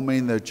 because that will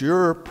mean that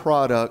your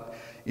product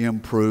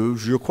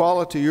improves, your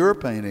quality of your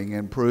painting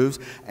improves,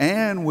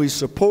 and we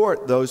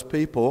support those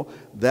people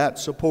that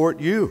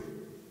support you.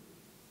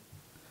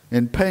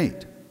 In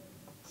paint,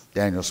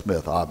 Daniel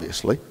Smith,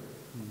 obviously.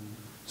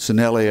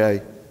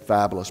 Sennelier,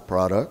 fabulous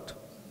product.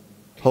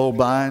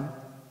 Holbein,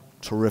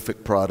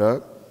 terrific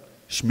product.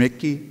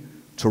 Schmicke,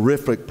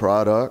 terrific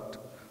product.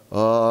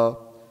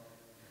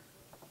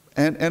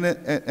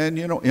 And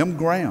you know, M.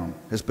 Graham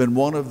has been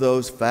one of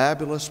those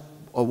fabulous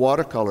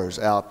watercolors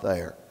out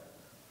there.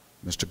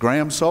 Mr.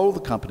 Graham sold the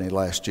company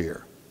last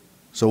year.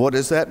 So what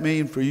does that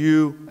mean for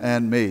you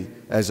and me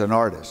as an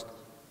artist?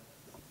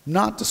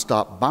 Not to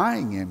stop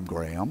buying M.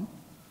 Graham,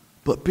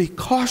 but be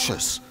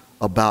cautious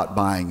about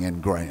buying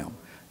M. Graham.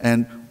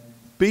 And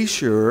be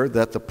sure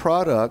that the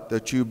product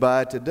that you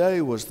buy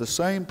today was the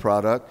same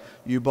product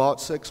you bought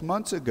 6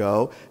 months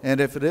ago.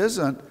 And if it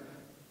isn't,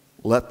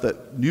 let the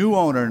new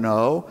owner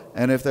know.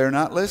 And if they're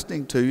not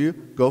listening to you,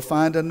 go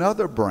find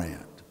another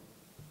brand.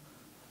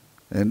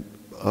 And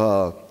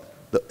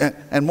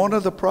one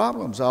of the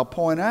problems I'll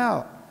point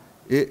out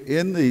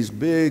in these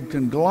big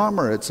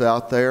conglomerates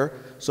out there,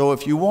 so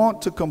if you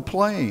want to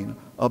complain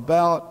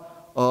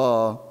about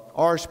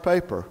Arch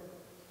paper,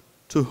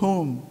 to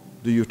whom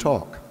do you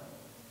talk?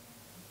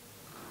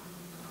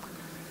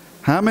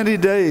 How many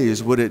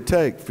days would it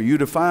take for you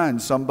to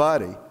find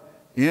somebody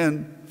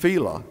in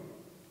Fila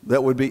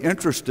that would be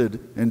interested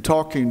in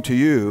talking to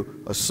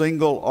you, a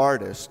single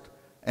artist,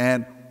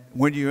 and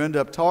when you end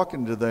up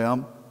talking to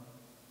them,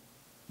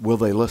 will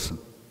they listen?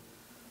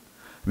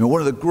 I mean,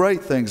 one of the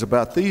great things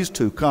about these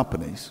two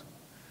companies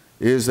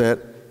is that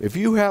if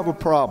you have a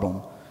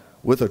problem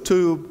with a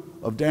tube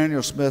of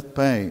Daniel Smith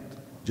paint,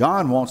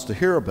 John wants to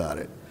hear about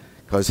it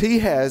because he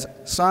has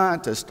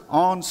scientists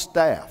on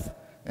staff.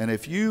 And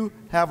if you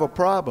have a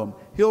problem,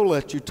 he'll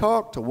let you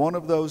talk to one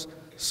of those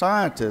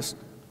scientists.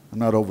 I'm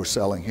not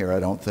overselling here, I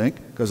don't think,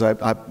 because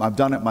I've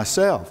done it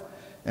myself.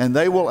 And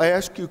they will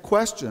ask you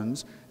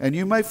questions, and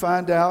you may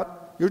find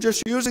out you're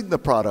just using the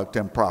product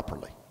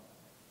improperly.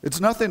 It's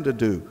nothing to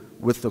do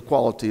with the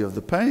quality of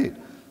the paint.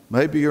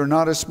 Maybe you're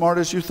not as smart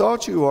as you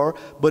thought you are,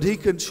 but he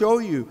can show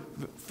you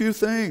a few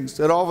things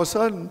that all of a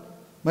sudden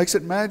makes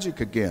it magic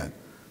again.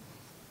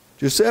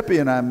 Giuseppe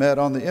and I met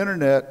on the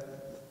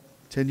internet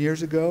 10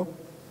 years ago,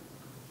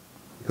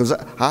 because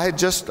I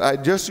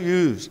just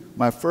used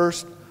my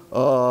first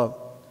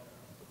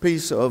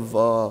piece of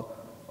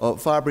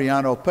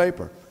Fabriano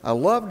paper. I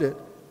loved it,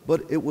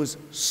 but it was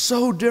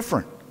so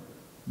different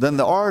than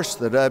the Arch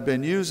that I'd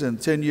been using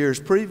 10 years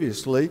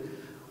previously.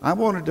 I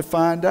wanted to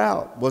find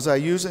out, was I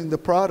using the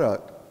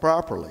product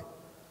properly?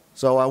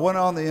 So I went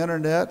on the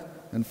internet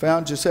and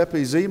found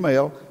Giuseppe's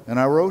email, and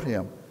I wrote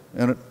him.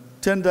 And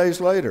 10 days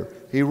later,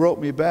 he wrote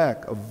me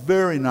back a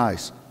very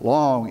nice,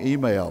 long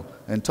email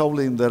and told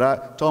me that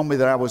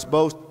I was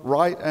both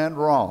right and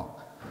wrong.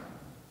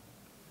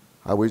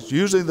 I was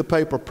using the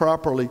paper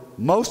properly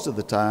most of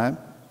the time,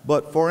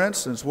 but for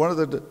instance, one of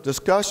the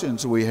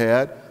discussions we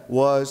had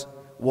was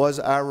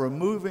I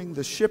removing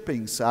the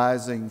shipping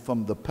sizing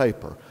from the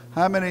paper?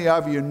 How many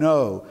of you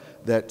know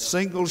that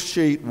single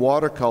sheet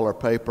watercolor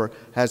paper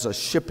has a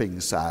shipping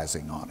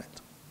sizing on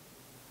it?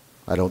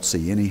 I don't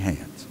see any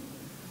hands.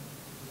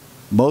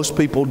 Most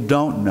people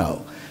don't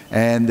know.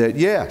 And that,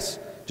 yes,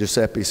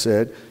 Giuseppe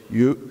said,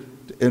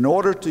 in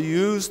order to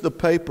use the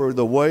paper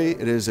the way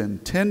it is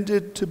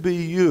intended to be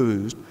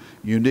used,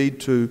 you need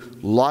to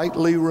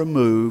lightly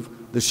remove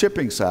the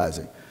shipping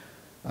sizing.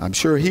 I'm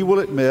sure he will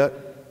admit,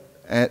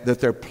 that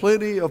there are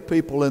plenty of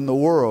people in the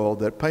world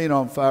that paint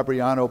on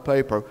Fabriano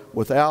paper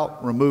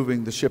without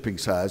removing the shipping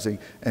sizing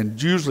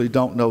and usually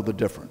don't know the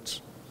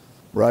difference,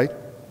 right?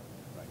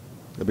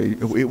 I mean,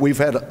 we've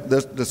had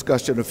this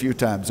discussion a few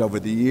times over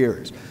the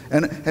years.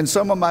 And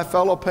some of my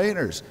fellow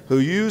painters who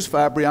use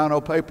Fabriano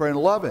paper and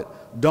love it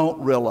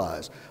don't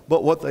realize.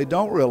 But what they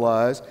don't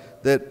realize,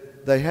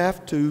 that they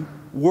have to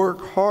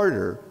work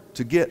harder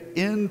to get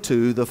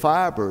into the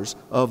fibers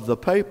of the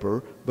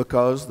paper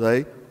because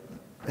they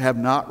have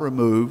not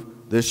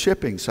removed this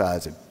shipping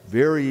sizing.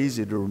 Very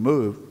easy to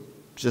remove.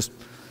 Just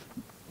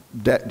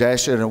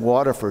dash it in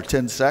water for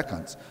 10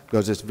 seconds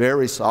because it's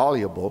very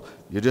soluble.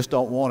 You just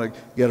don't want to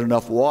get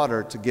enough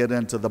water to get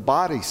into the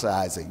body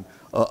sizing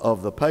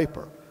of the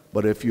paper.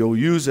 But if you'll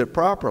use it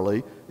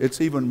properly, it's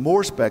even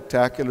more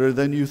spectacular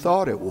than you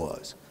thought it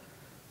was.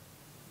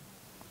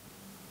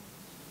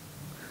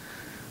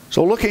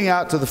 So looking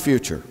out to the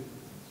future,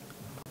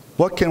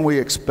 what can we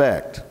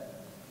expect?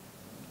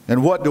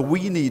 And what do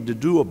we need to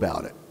do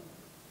about it?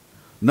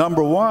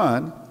 Number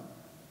one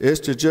is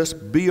to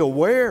just be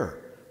aware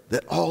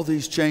that all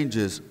these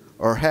changes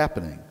are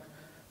happening.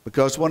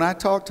 Because when I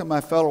talk to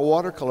my fellow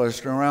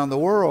watercolorists around the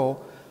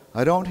world,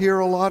 I don't hear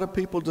a lot of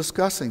people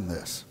discussing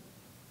this.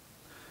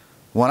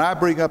 When I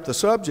bring up the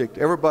subject,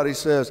 everybody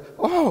says,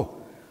 oh,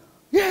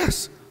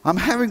 yes, I'm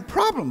having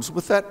problems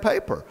with that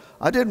paper.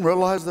 I didn't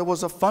realize there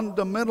was a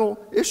fundamental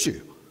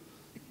issue.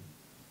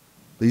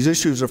 These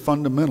issues are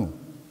fundamental.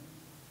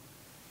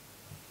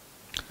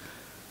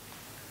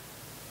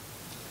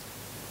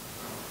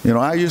 You know,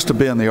 I used to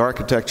be in the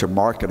architecture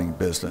marketing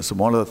business, and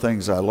one of the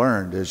things I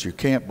learned is you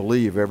can't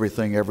believe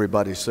everything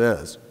everybody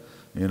says.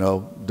 You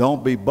know,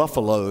 don't be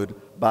buffaloed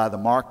by the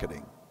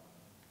marketing.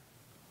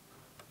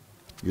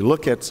 You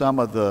look at some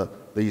of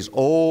these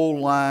old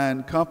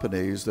line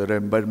companies that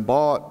have been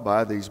bought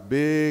by these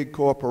big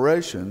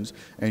corporations,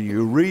 and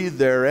you read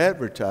their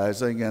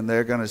advertising, and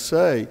they're going to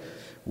say,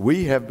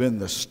 we have been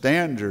the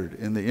standard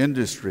in the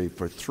industry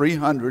for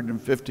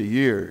 350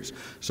 years,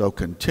 so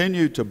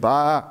continue to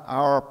buy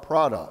our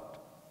product.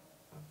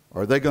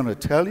 Are they going to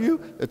tell you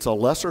it's a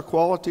lesser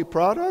quality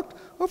product?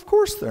 Of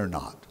course they're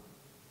not.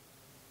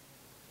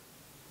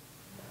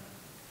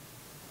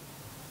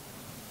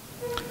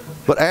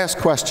 But ask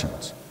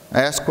questions.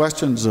 Ask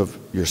questions of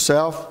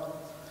yourself.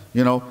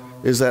 You know,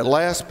 is that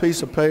last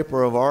piece of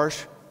paper of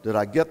Arche, did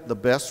I get the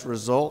best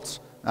results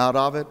out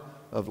of it,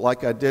 of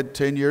like I did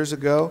 10 years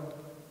ago?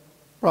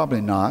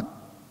 Probably not.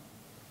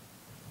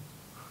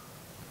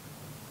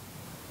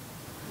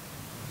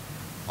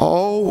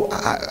 Oh,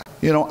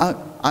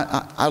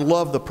 I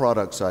love the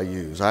products I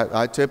use.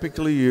 I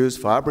typically use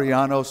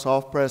Fabriano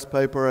soft press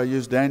paper, I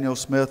use Daniel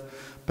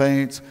Smith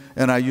paints,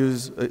 and I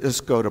use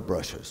Escoda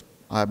brushes.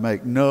 I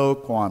make no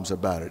qualms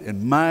about it.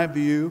 In my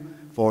view,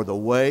 for the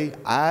way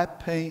I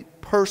paint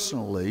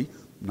personally,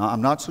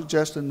 I'm not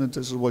suggesting that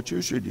this is what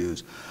you should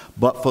use,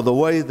 but for the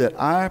way that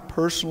I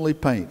personally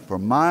paint, for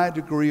my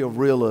degree of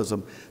realism,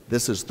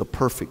 this is the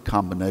perfect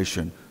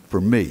combination for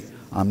me.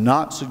 I'm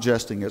not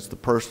suggesting it's the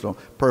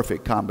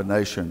perfect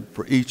combination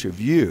for each of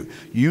you.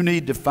 You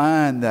need to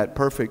find that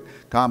perfect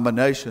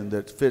combination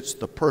that fits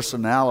the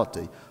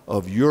personality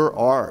of your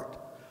art.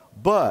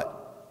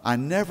 But I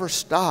never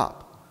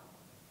stop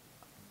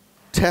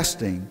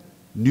testing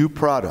new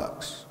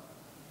products.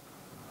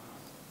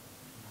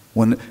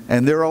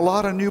 And there are a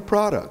lot of new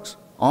products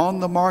on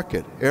the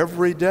market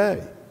every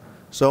day.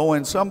 So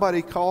when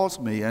somebody calls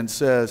me and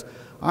says,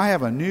 I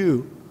have a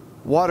new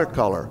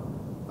watercolor,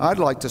 I'd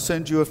like to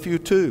send you a few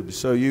tubes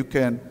so you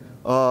can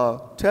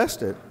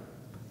test it.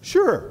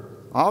 Sure,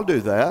 I'll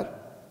do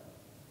that.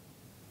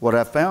 What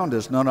I found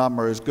is none of them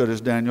are as good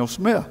as Daniel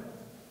Smith.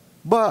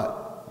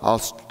 But I'll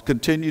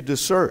continue to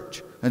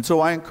search. And so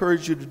I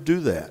encourage you to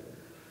do that.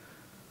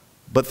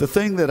 But the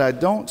thing that I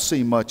don't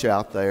see much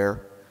out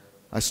there,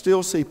 I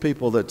still see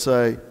people that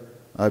say,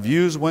 I've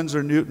used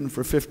Winsor Newton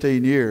for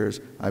 15 years,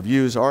 I've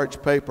used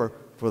Arche paper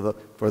for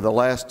the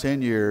last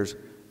 10 years,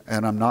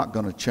 and I'm not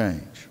going to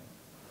change.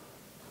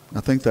 I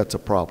think that's a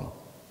problem.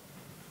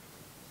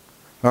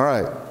 All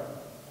right,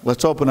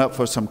 let's open up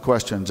for some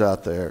questions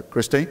out there.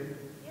 Christine?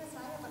 Yes,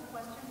 I have a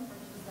question for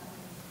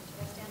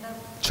should I stand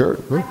up? Sure.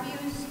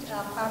 I've used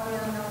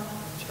Fabriano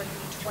for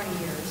 20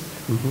 years.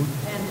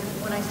 And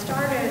when I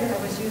started,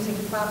 I was using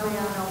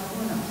Fabriano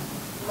Uno.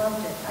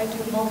 Loved it. I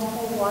do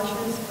multiple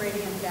washes,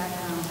 gradient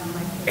backgrounds on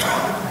my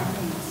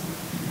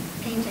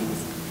paintings.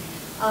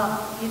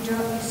 You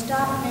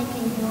stop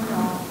making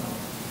Uno.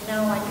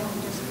 Now I can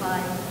just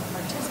buy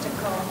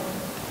Artistico.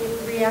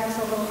 It reacts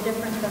a little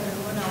different than the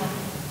Uno.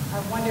 I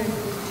wondered, do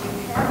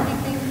you have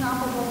anything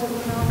comparable to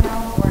Uno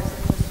now, or is it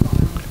just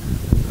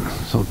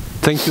fine? So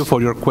thank you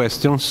for your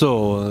question.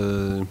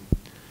 So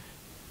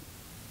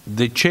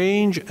the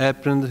change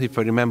happened, if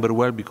I remember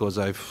well, because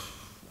I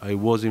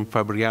was in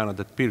Fabriano at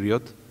that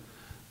period.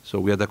 So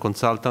we had a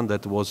consultant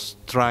that was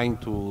trying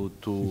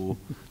to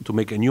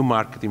make a new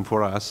marketing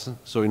for us.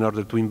 So in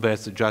order to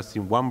invest just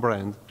in one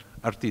brand,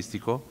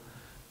 Artistico,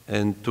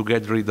 and to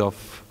get rid of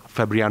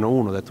Fabriano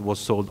Uno that was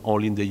sold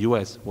only in the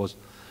US, was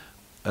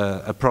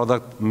a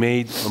product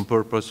made on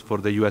purpose for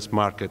the US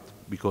market,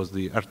 because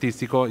the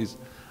Artistico is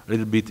a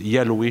little bit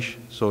yellowish,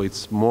 so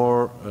it's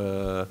more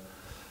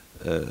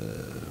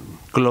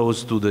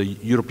close to the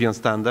European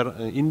standard.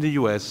 In the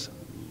US,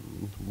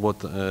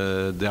 what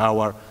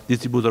our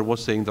distributor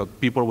was saying,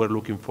 that people were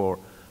looking for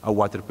a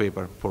water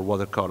paper, for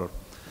watercolor.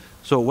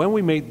 So when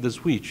we made the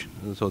switch,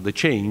 so the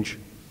change,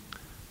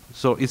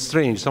 so it's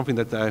strange, something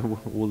that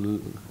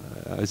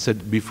I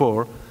said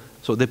before,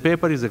 so the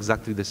paper is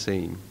exactly the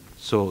same.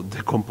 So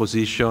the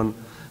composition,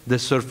 the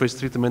surface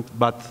treatment,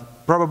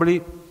 but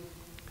probably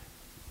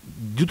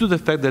due to the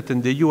fact that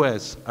in the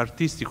US,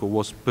 Artistico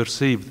was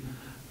perceived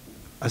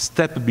a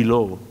step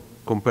below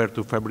compared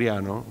to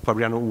Fabriano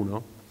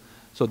Uno,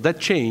 so that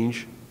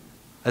change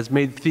has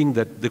made think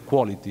that the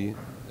quality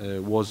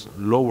was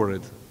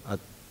lowered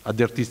at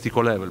the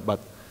Artistico level, but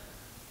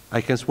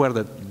I can swear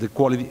that the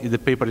quality, the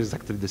paper is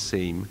actually the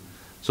same.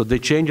 So the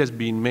change has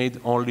been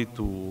made only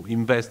to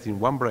invest in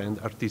one brand,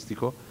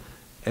 Artistico,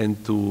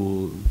 and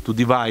to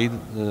divide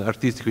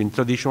Artistico in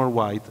traditional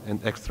white and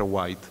extra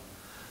white.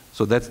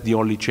 So that's the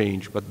only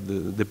change, but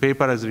the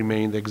paper has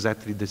remained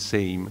exactly the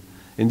same.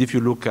 And if you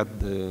look at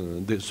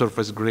the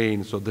surface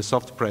grain, so the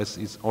soft press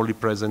is only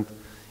present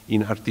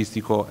in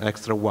Artistico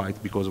extra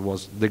white because it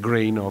was the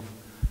grain of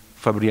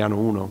Fabriano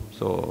Uno.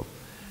 So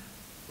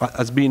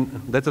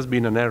that has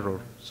been an error.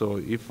 So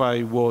if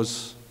I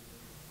was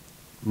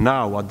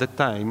now, at that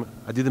time,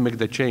 I didn't make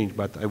the change,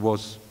 but I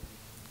was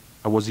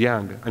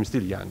young. I'm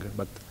still young,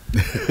 but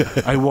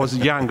I was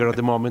younger at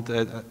the moment.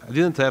 I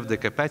didn't have the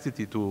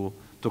capacity to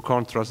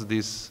contrast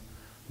this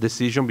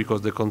decision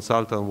because the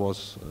consultant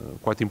was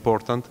quite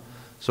important.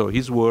 So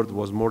his word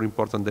was more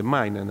important than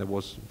mine, and I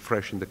was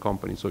fresh in the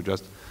company, so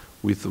just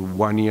with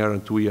 1 year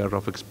and 2 years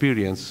of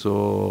experience.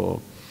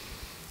 So,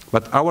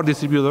 but our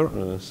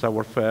distributor,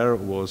 Sour Fair,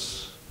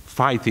 was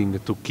fighting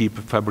to keep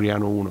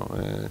Fabriano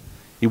Uno.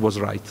 He was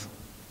right.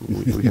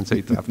 We can say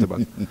it after,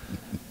 but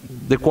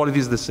the quality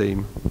is the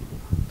same.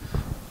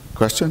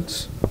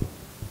 Questions?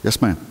 Yes,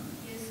 ma'am.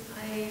 Yes,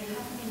 I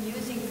have been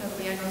using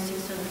Fabriano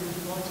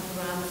 600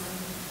 multigrams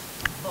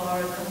for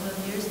a couple of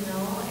years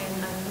now,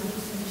 and I've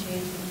noticed some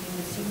change between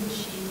the single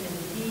sheet and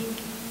the big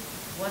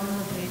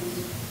 100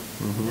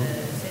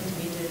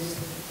 centimeters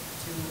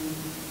to.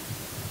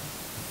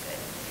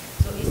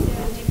 So is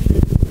there a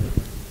difference?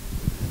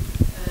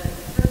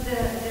 Because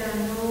there are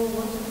no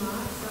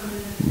watermarks on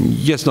the.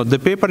 Yes, no, the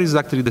paper is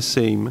actually the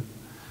same.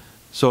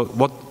 So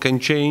what can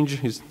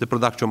change is the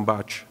production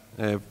batch.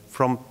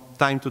 From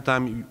time to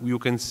time, you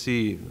can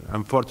see,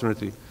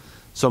 unfortunately,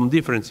 some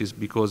differences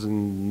because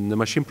in the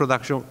machine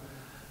production,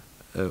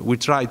 we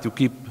try to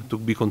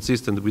be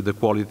consistent with the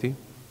quality,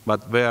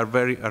 but they are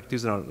very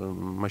artisanal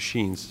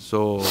machines.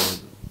 So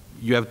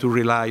you have to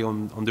rely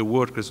on the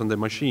workers on the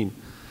machine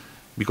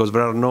because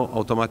there are no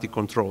automatic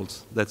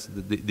controls. That's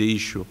the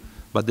issue.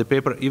 But the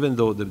paper, even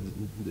though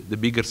the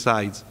bigger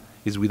size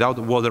is without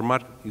a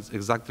watermark, it's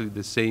exactly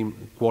the same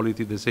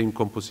quality, the same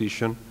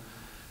composition.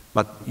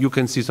 But you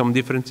can see some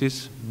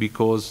differences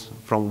because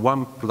from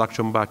one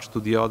production batch to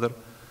the other,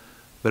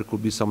 there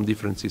could be some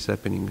differences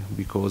happening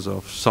because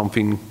of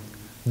something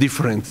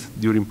different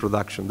during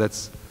production.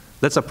 That's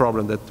a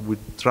problem that we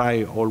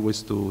try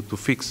always to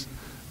fix,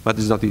 but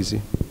it's not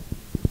easy.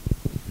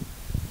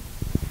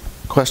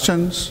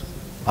 Questions?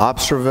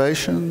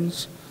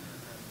 Observations?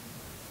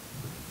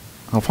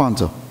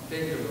 Alfonso.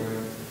 Thank you,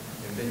 Laurin,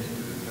 and thank you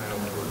to the panel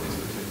for this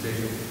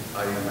presentation.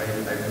 I'm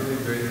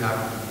really very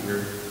happy to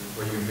hear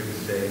what you have to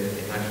say,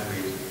 and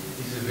actually,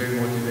 this is a very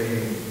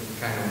motivating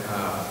kind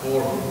of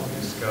forum to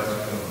discuss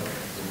the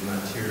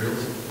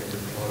materials and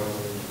the products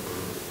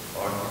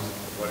for artists,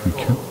 what I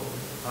call it.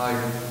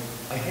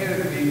 I had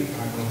a big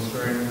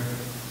concern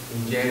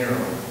in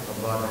general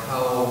about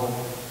how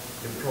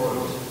the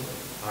products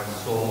are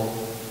sold,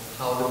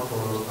 how the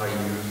products are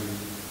used,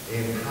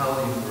 and how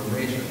the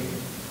information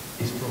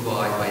is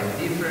provided by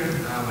different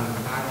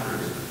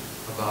manufacturers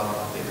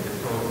about the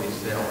product they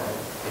sell.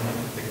 And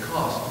the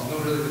cost is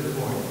not really the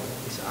point.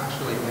 It's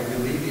actually, I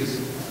believe, is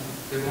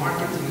the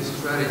marketing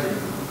strategy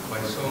by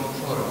some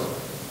products,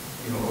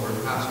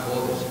 overpass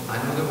others. I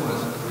know there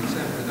was, for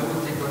example, and I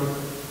will take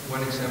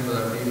one example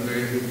that is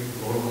very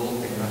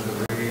notable and also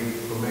very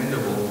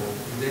commendable.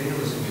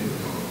 Daniel Smith,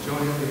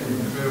 John has been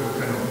an incredible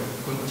kind of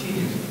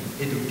continuous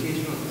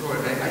educational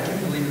product. I can't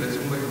believe that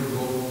somebody would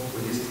go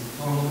with this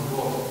tons of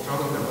books,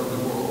 traveling about the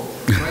world,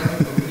 trying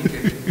to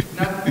communicate,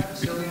 not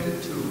selling the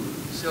tube,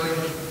 selling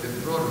the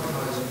product,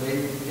 how it's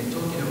made, and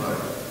talking about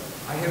it.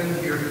 I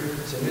haven't heard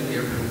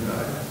Senelia doing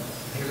that.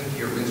 I haven't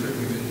heard Winsor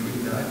even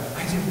doing that.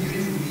 I see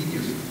beautiful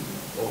videos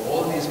of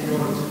all these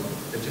products.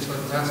 They're just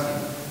fantastic.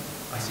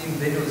 I seen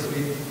Daniel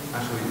Smith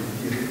actually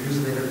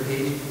newsletter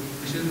page,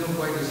 which is not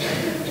quite the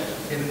same.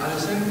 And at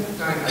the same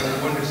time,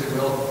 I wonder, say,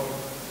 well,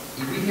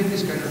 if we have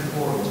this kind of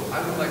forums,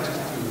 I would like just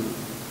to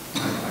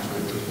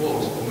actually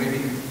propose, or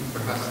maybe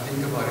perhaps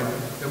think about it,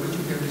 that we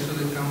should have these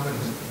other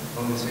companies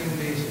on the same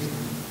basis to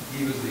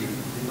give us the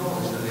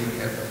knowledge that they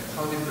have,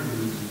 how they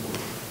produce this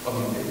work,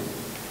 the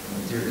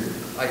materials.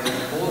 I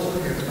also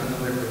have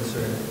another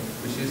concern.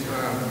 which is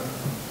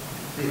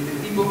the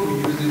people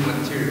who use these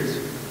materials.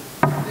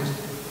 There's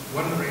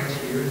one branch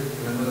here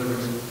and another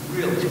branch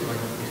really strong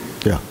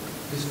here. Yeah.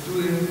 The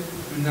students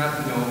do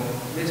not know,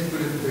 let's put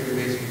it very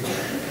basically,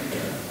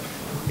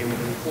 and we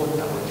quote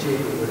our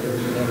J or whatever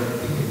you have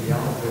in the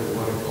alphabet,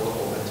 what we call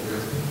all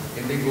materials,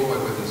 and they go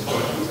by what the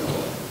instructors tell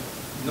them.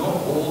 Not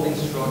all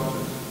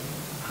instructors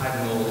have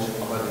knowledge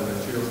about the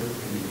materials that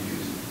can be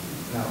used.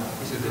 Now,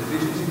 it's a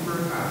deficiency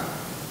perhaps.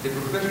 The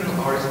professional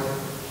artist,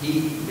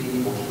 he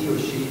or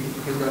she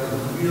has got a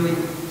really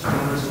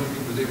strong research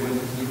because they want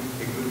to give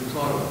a good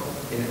product.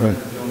 And right.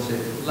 as John said,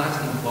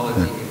 lasting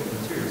quality in the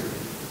materials.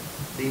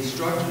 The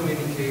instructors in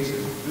many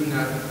cases do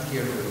not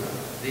care for that.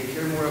 They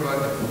care more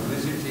about the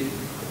publicity,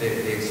 the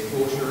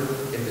exposure,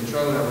 and the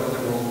travel around the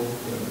world,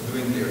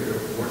 doing their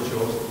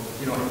workshops.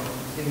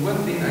 And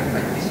one thing,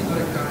 this is not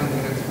a comment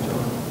negative,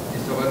 John,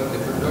 it's about the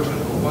production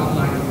of one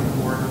line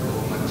of work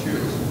of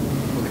materials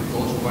for the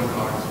culture of one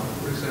artist.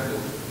 For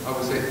example, I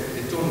would say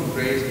the tone of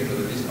praise, that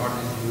this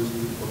artist used,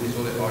 or this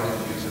other artist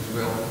used as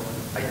well.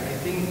 I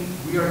think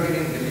we are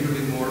getting a little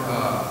bit more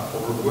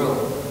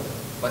overwhelmed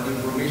by the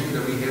information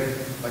that we have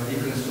by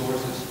different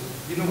sources.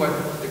 You know what?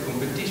 The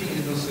competition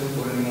is not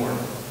simple anymore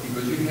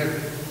because you have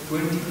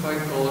 $25,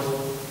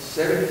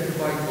 $75,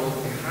 $120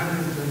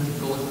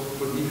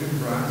 for different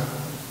brands,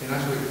 and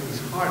actually it's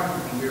hard to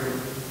compare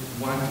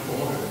one to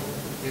other.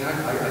 And I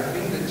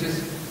think that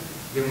just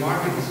the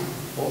market is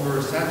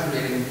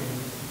oversaturating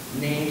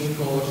names,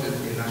 colors, and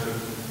actually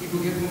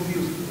people get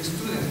confused. The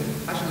students,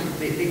 actually,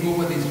 they go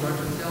what the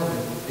instructor tells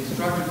them. The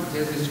instructor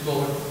tells this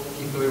color,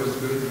 he thought it was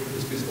good,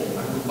 this piece, oh,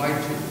 I will buy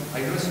two.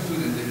 I know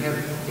students that have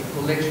a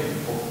collection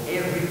of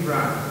every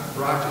brand,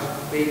 brushes,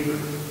 paper,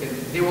 and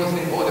they will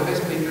think, oh, the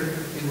best paper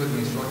is what the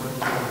instructor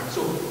tells.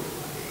 So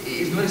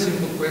it's not a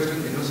simple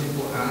question, and no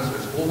simple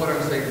answers. All what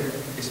I'm saying,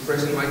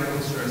 expressing my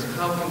concerns,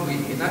 how can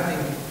we, and I think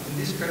in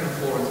this kind of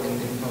forums, in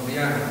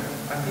Fabriano,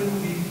 I think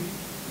we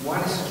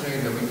one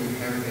strength that we can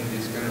have in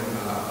this kind of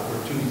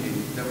opportunity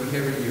that we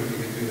have here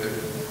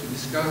to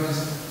discuss this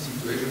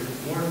situation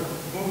more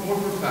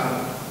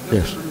profound, not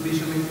yes.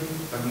 superficially,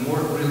 but more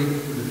really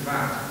to the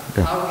fact.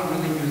 Yeah. How we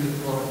really use the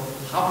product,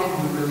 how can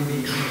we really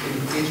be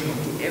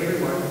educational to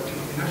everyone,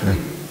 and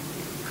actually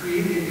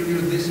create a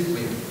real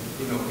discipline,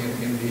 in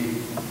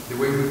the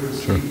way we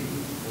perceive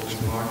all this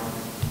market.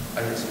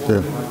 I spoke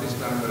about this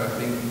time, but I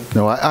think.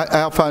 No,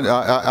 I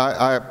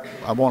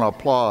want to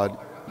applaud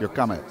your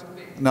comments.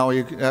 No,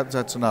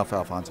 that's enough,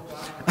 Alfonso.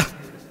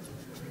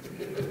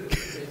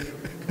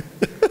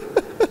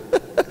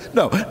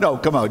 No,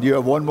 come on. You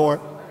have one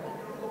more?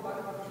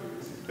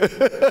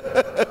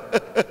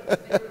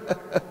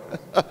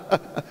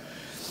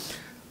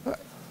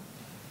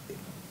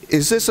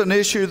 Is this an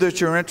issue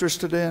that you're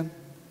interested in?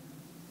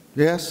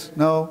 Yes?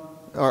 No?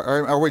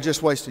 Are we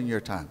just wasting your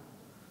time?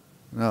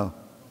 No.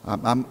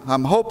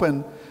 I'm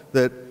hoping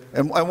that,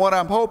 and what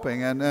I'm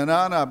hoping, and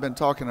Anna and I have been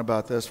talking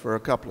about this for a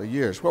couple of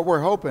years, what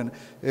we're hoping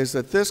is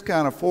that this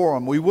kind of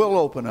forum, we will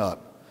open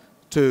up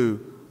to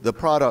the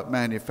product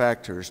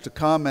manufacturers to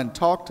come and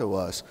talk to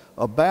us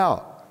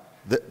about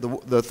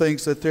the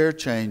things that they're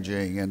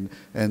changing and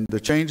the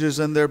changes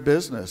in their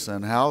business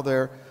and how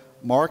they're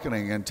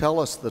marketing, and tell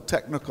us the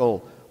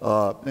technical.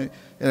 And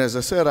as I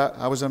said,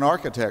 I was an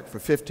architect for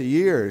 50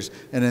 years,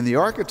 and in the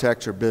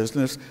architecture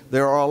business,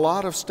 there are a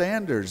lot of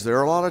standards, there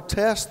are a lot of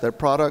tests that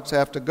products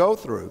have to go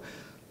through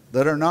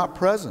that are not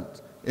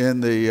present in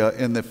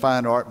the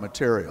fine art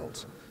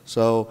materials.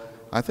 So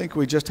I think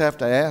we just have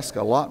to ask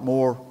a lot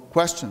more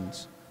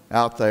questions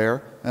out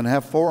there and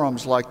have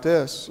forums like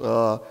this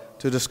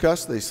to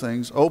discuss these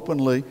things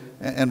openly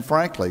and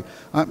frankly.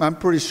 I'm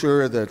pretty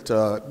sure that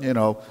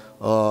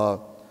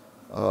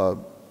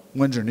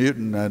Winsor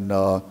Newton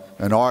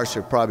and ours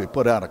should probably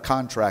put out a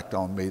contract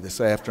on me this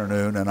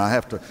afternoon, and I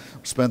have to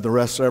spend the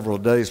rest several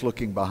days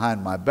looking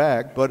behind my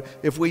back. But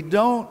if we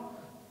don't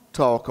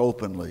talk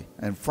openly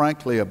and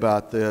frankly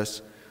about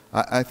this,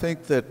 I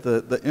think that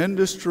the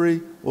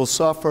industry will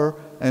suffer,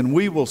 and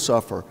we will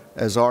suffer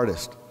as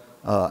artists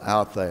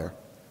out there.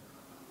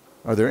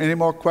 Are there any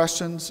more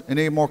questions,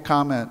 any more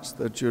comments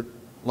that you'd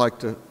like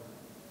to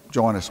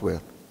join us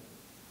with?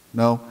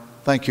 No?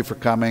 Thank you for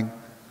coming.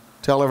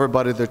 Tell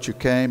everybody that you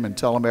came, and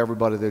tell them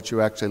everybody that you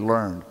actually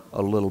learned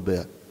a little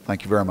bit.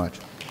 Thank you very much.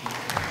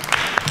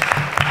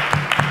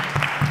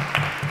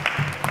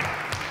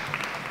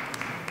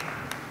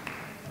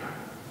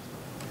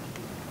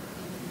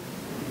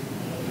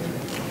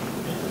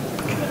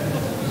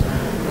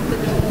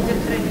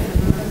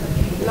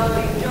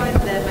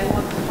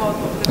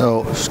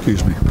 Oh,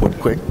 excuse me. What,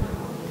 quick? So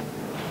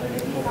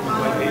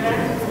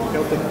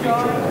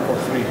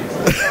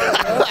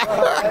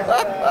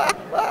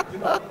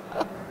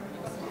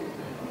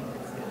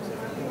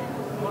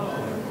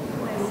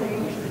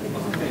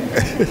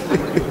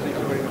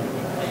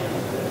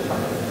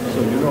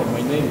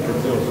my name is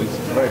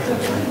fresh in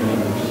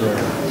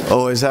English.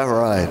 Oh, is that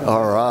right?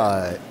 All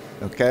right.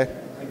 Okay.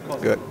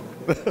 Good.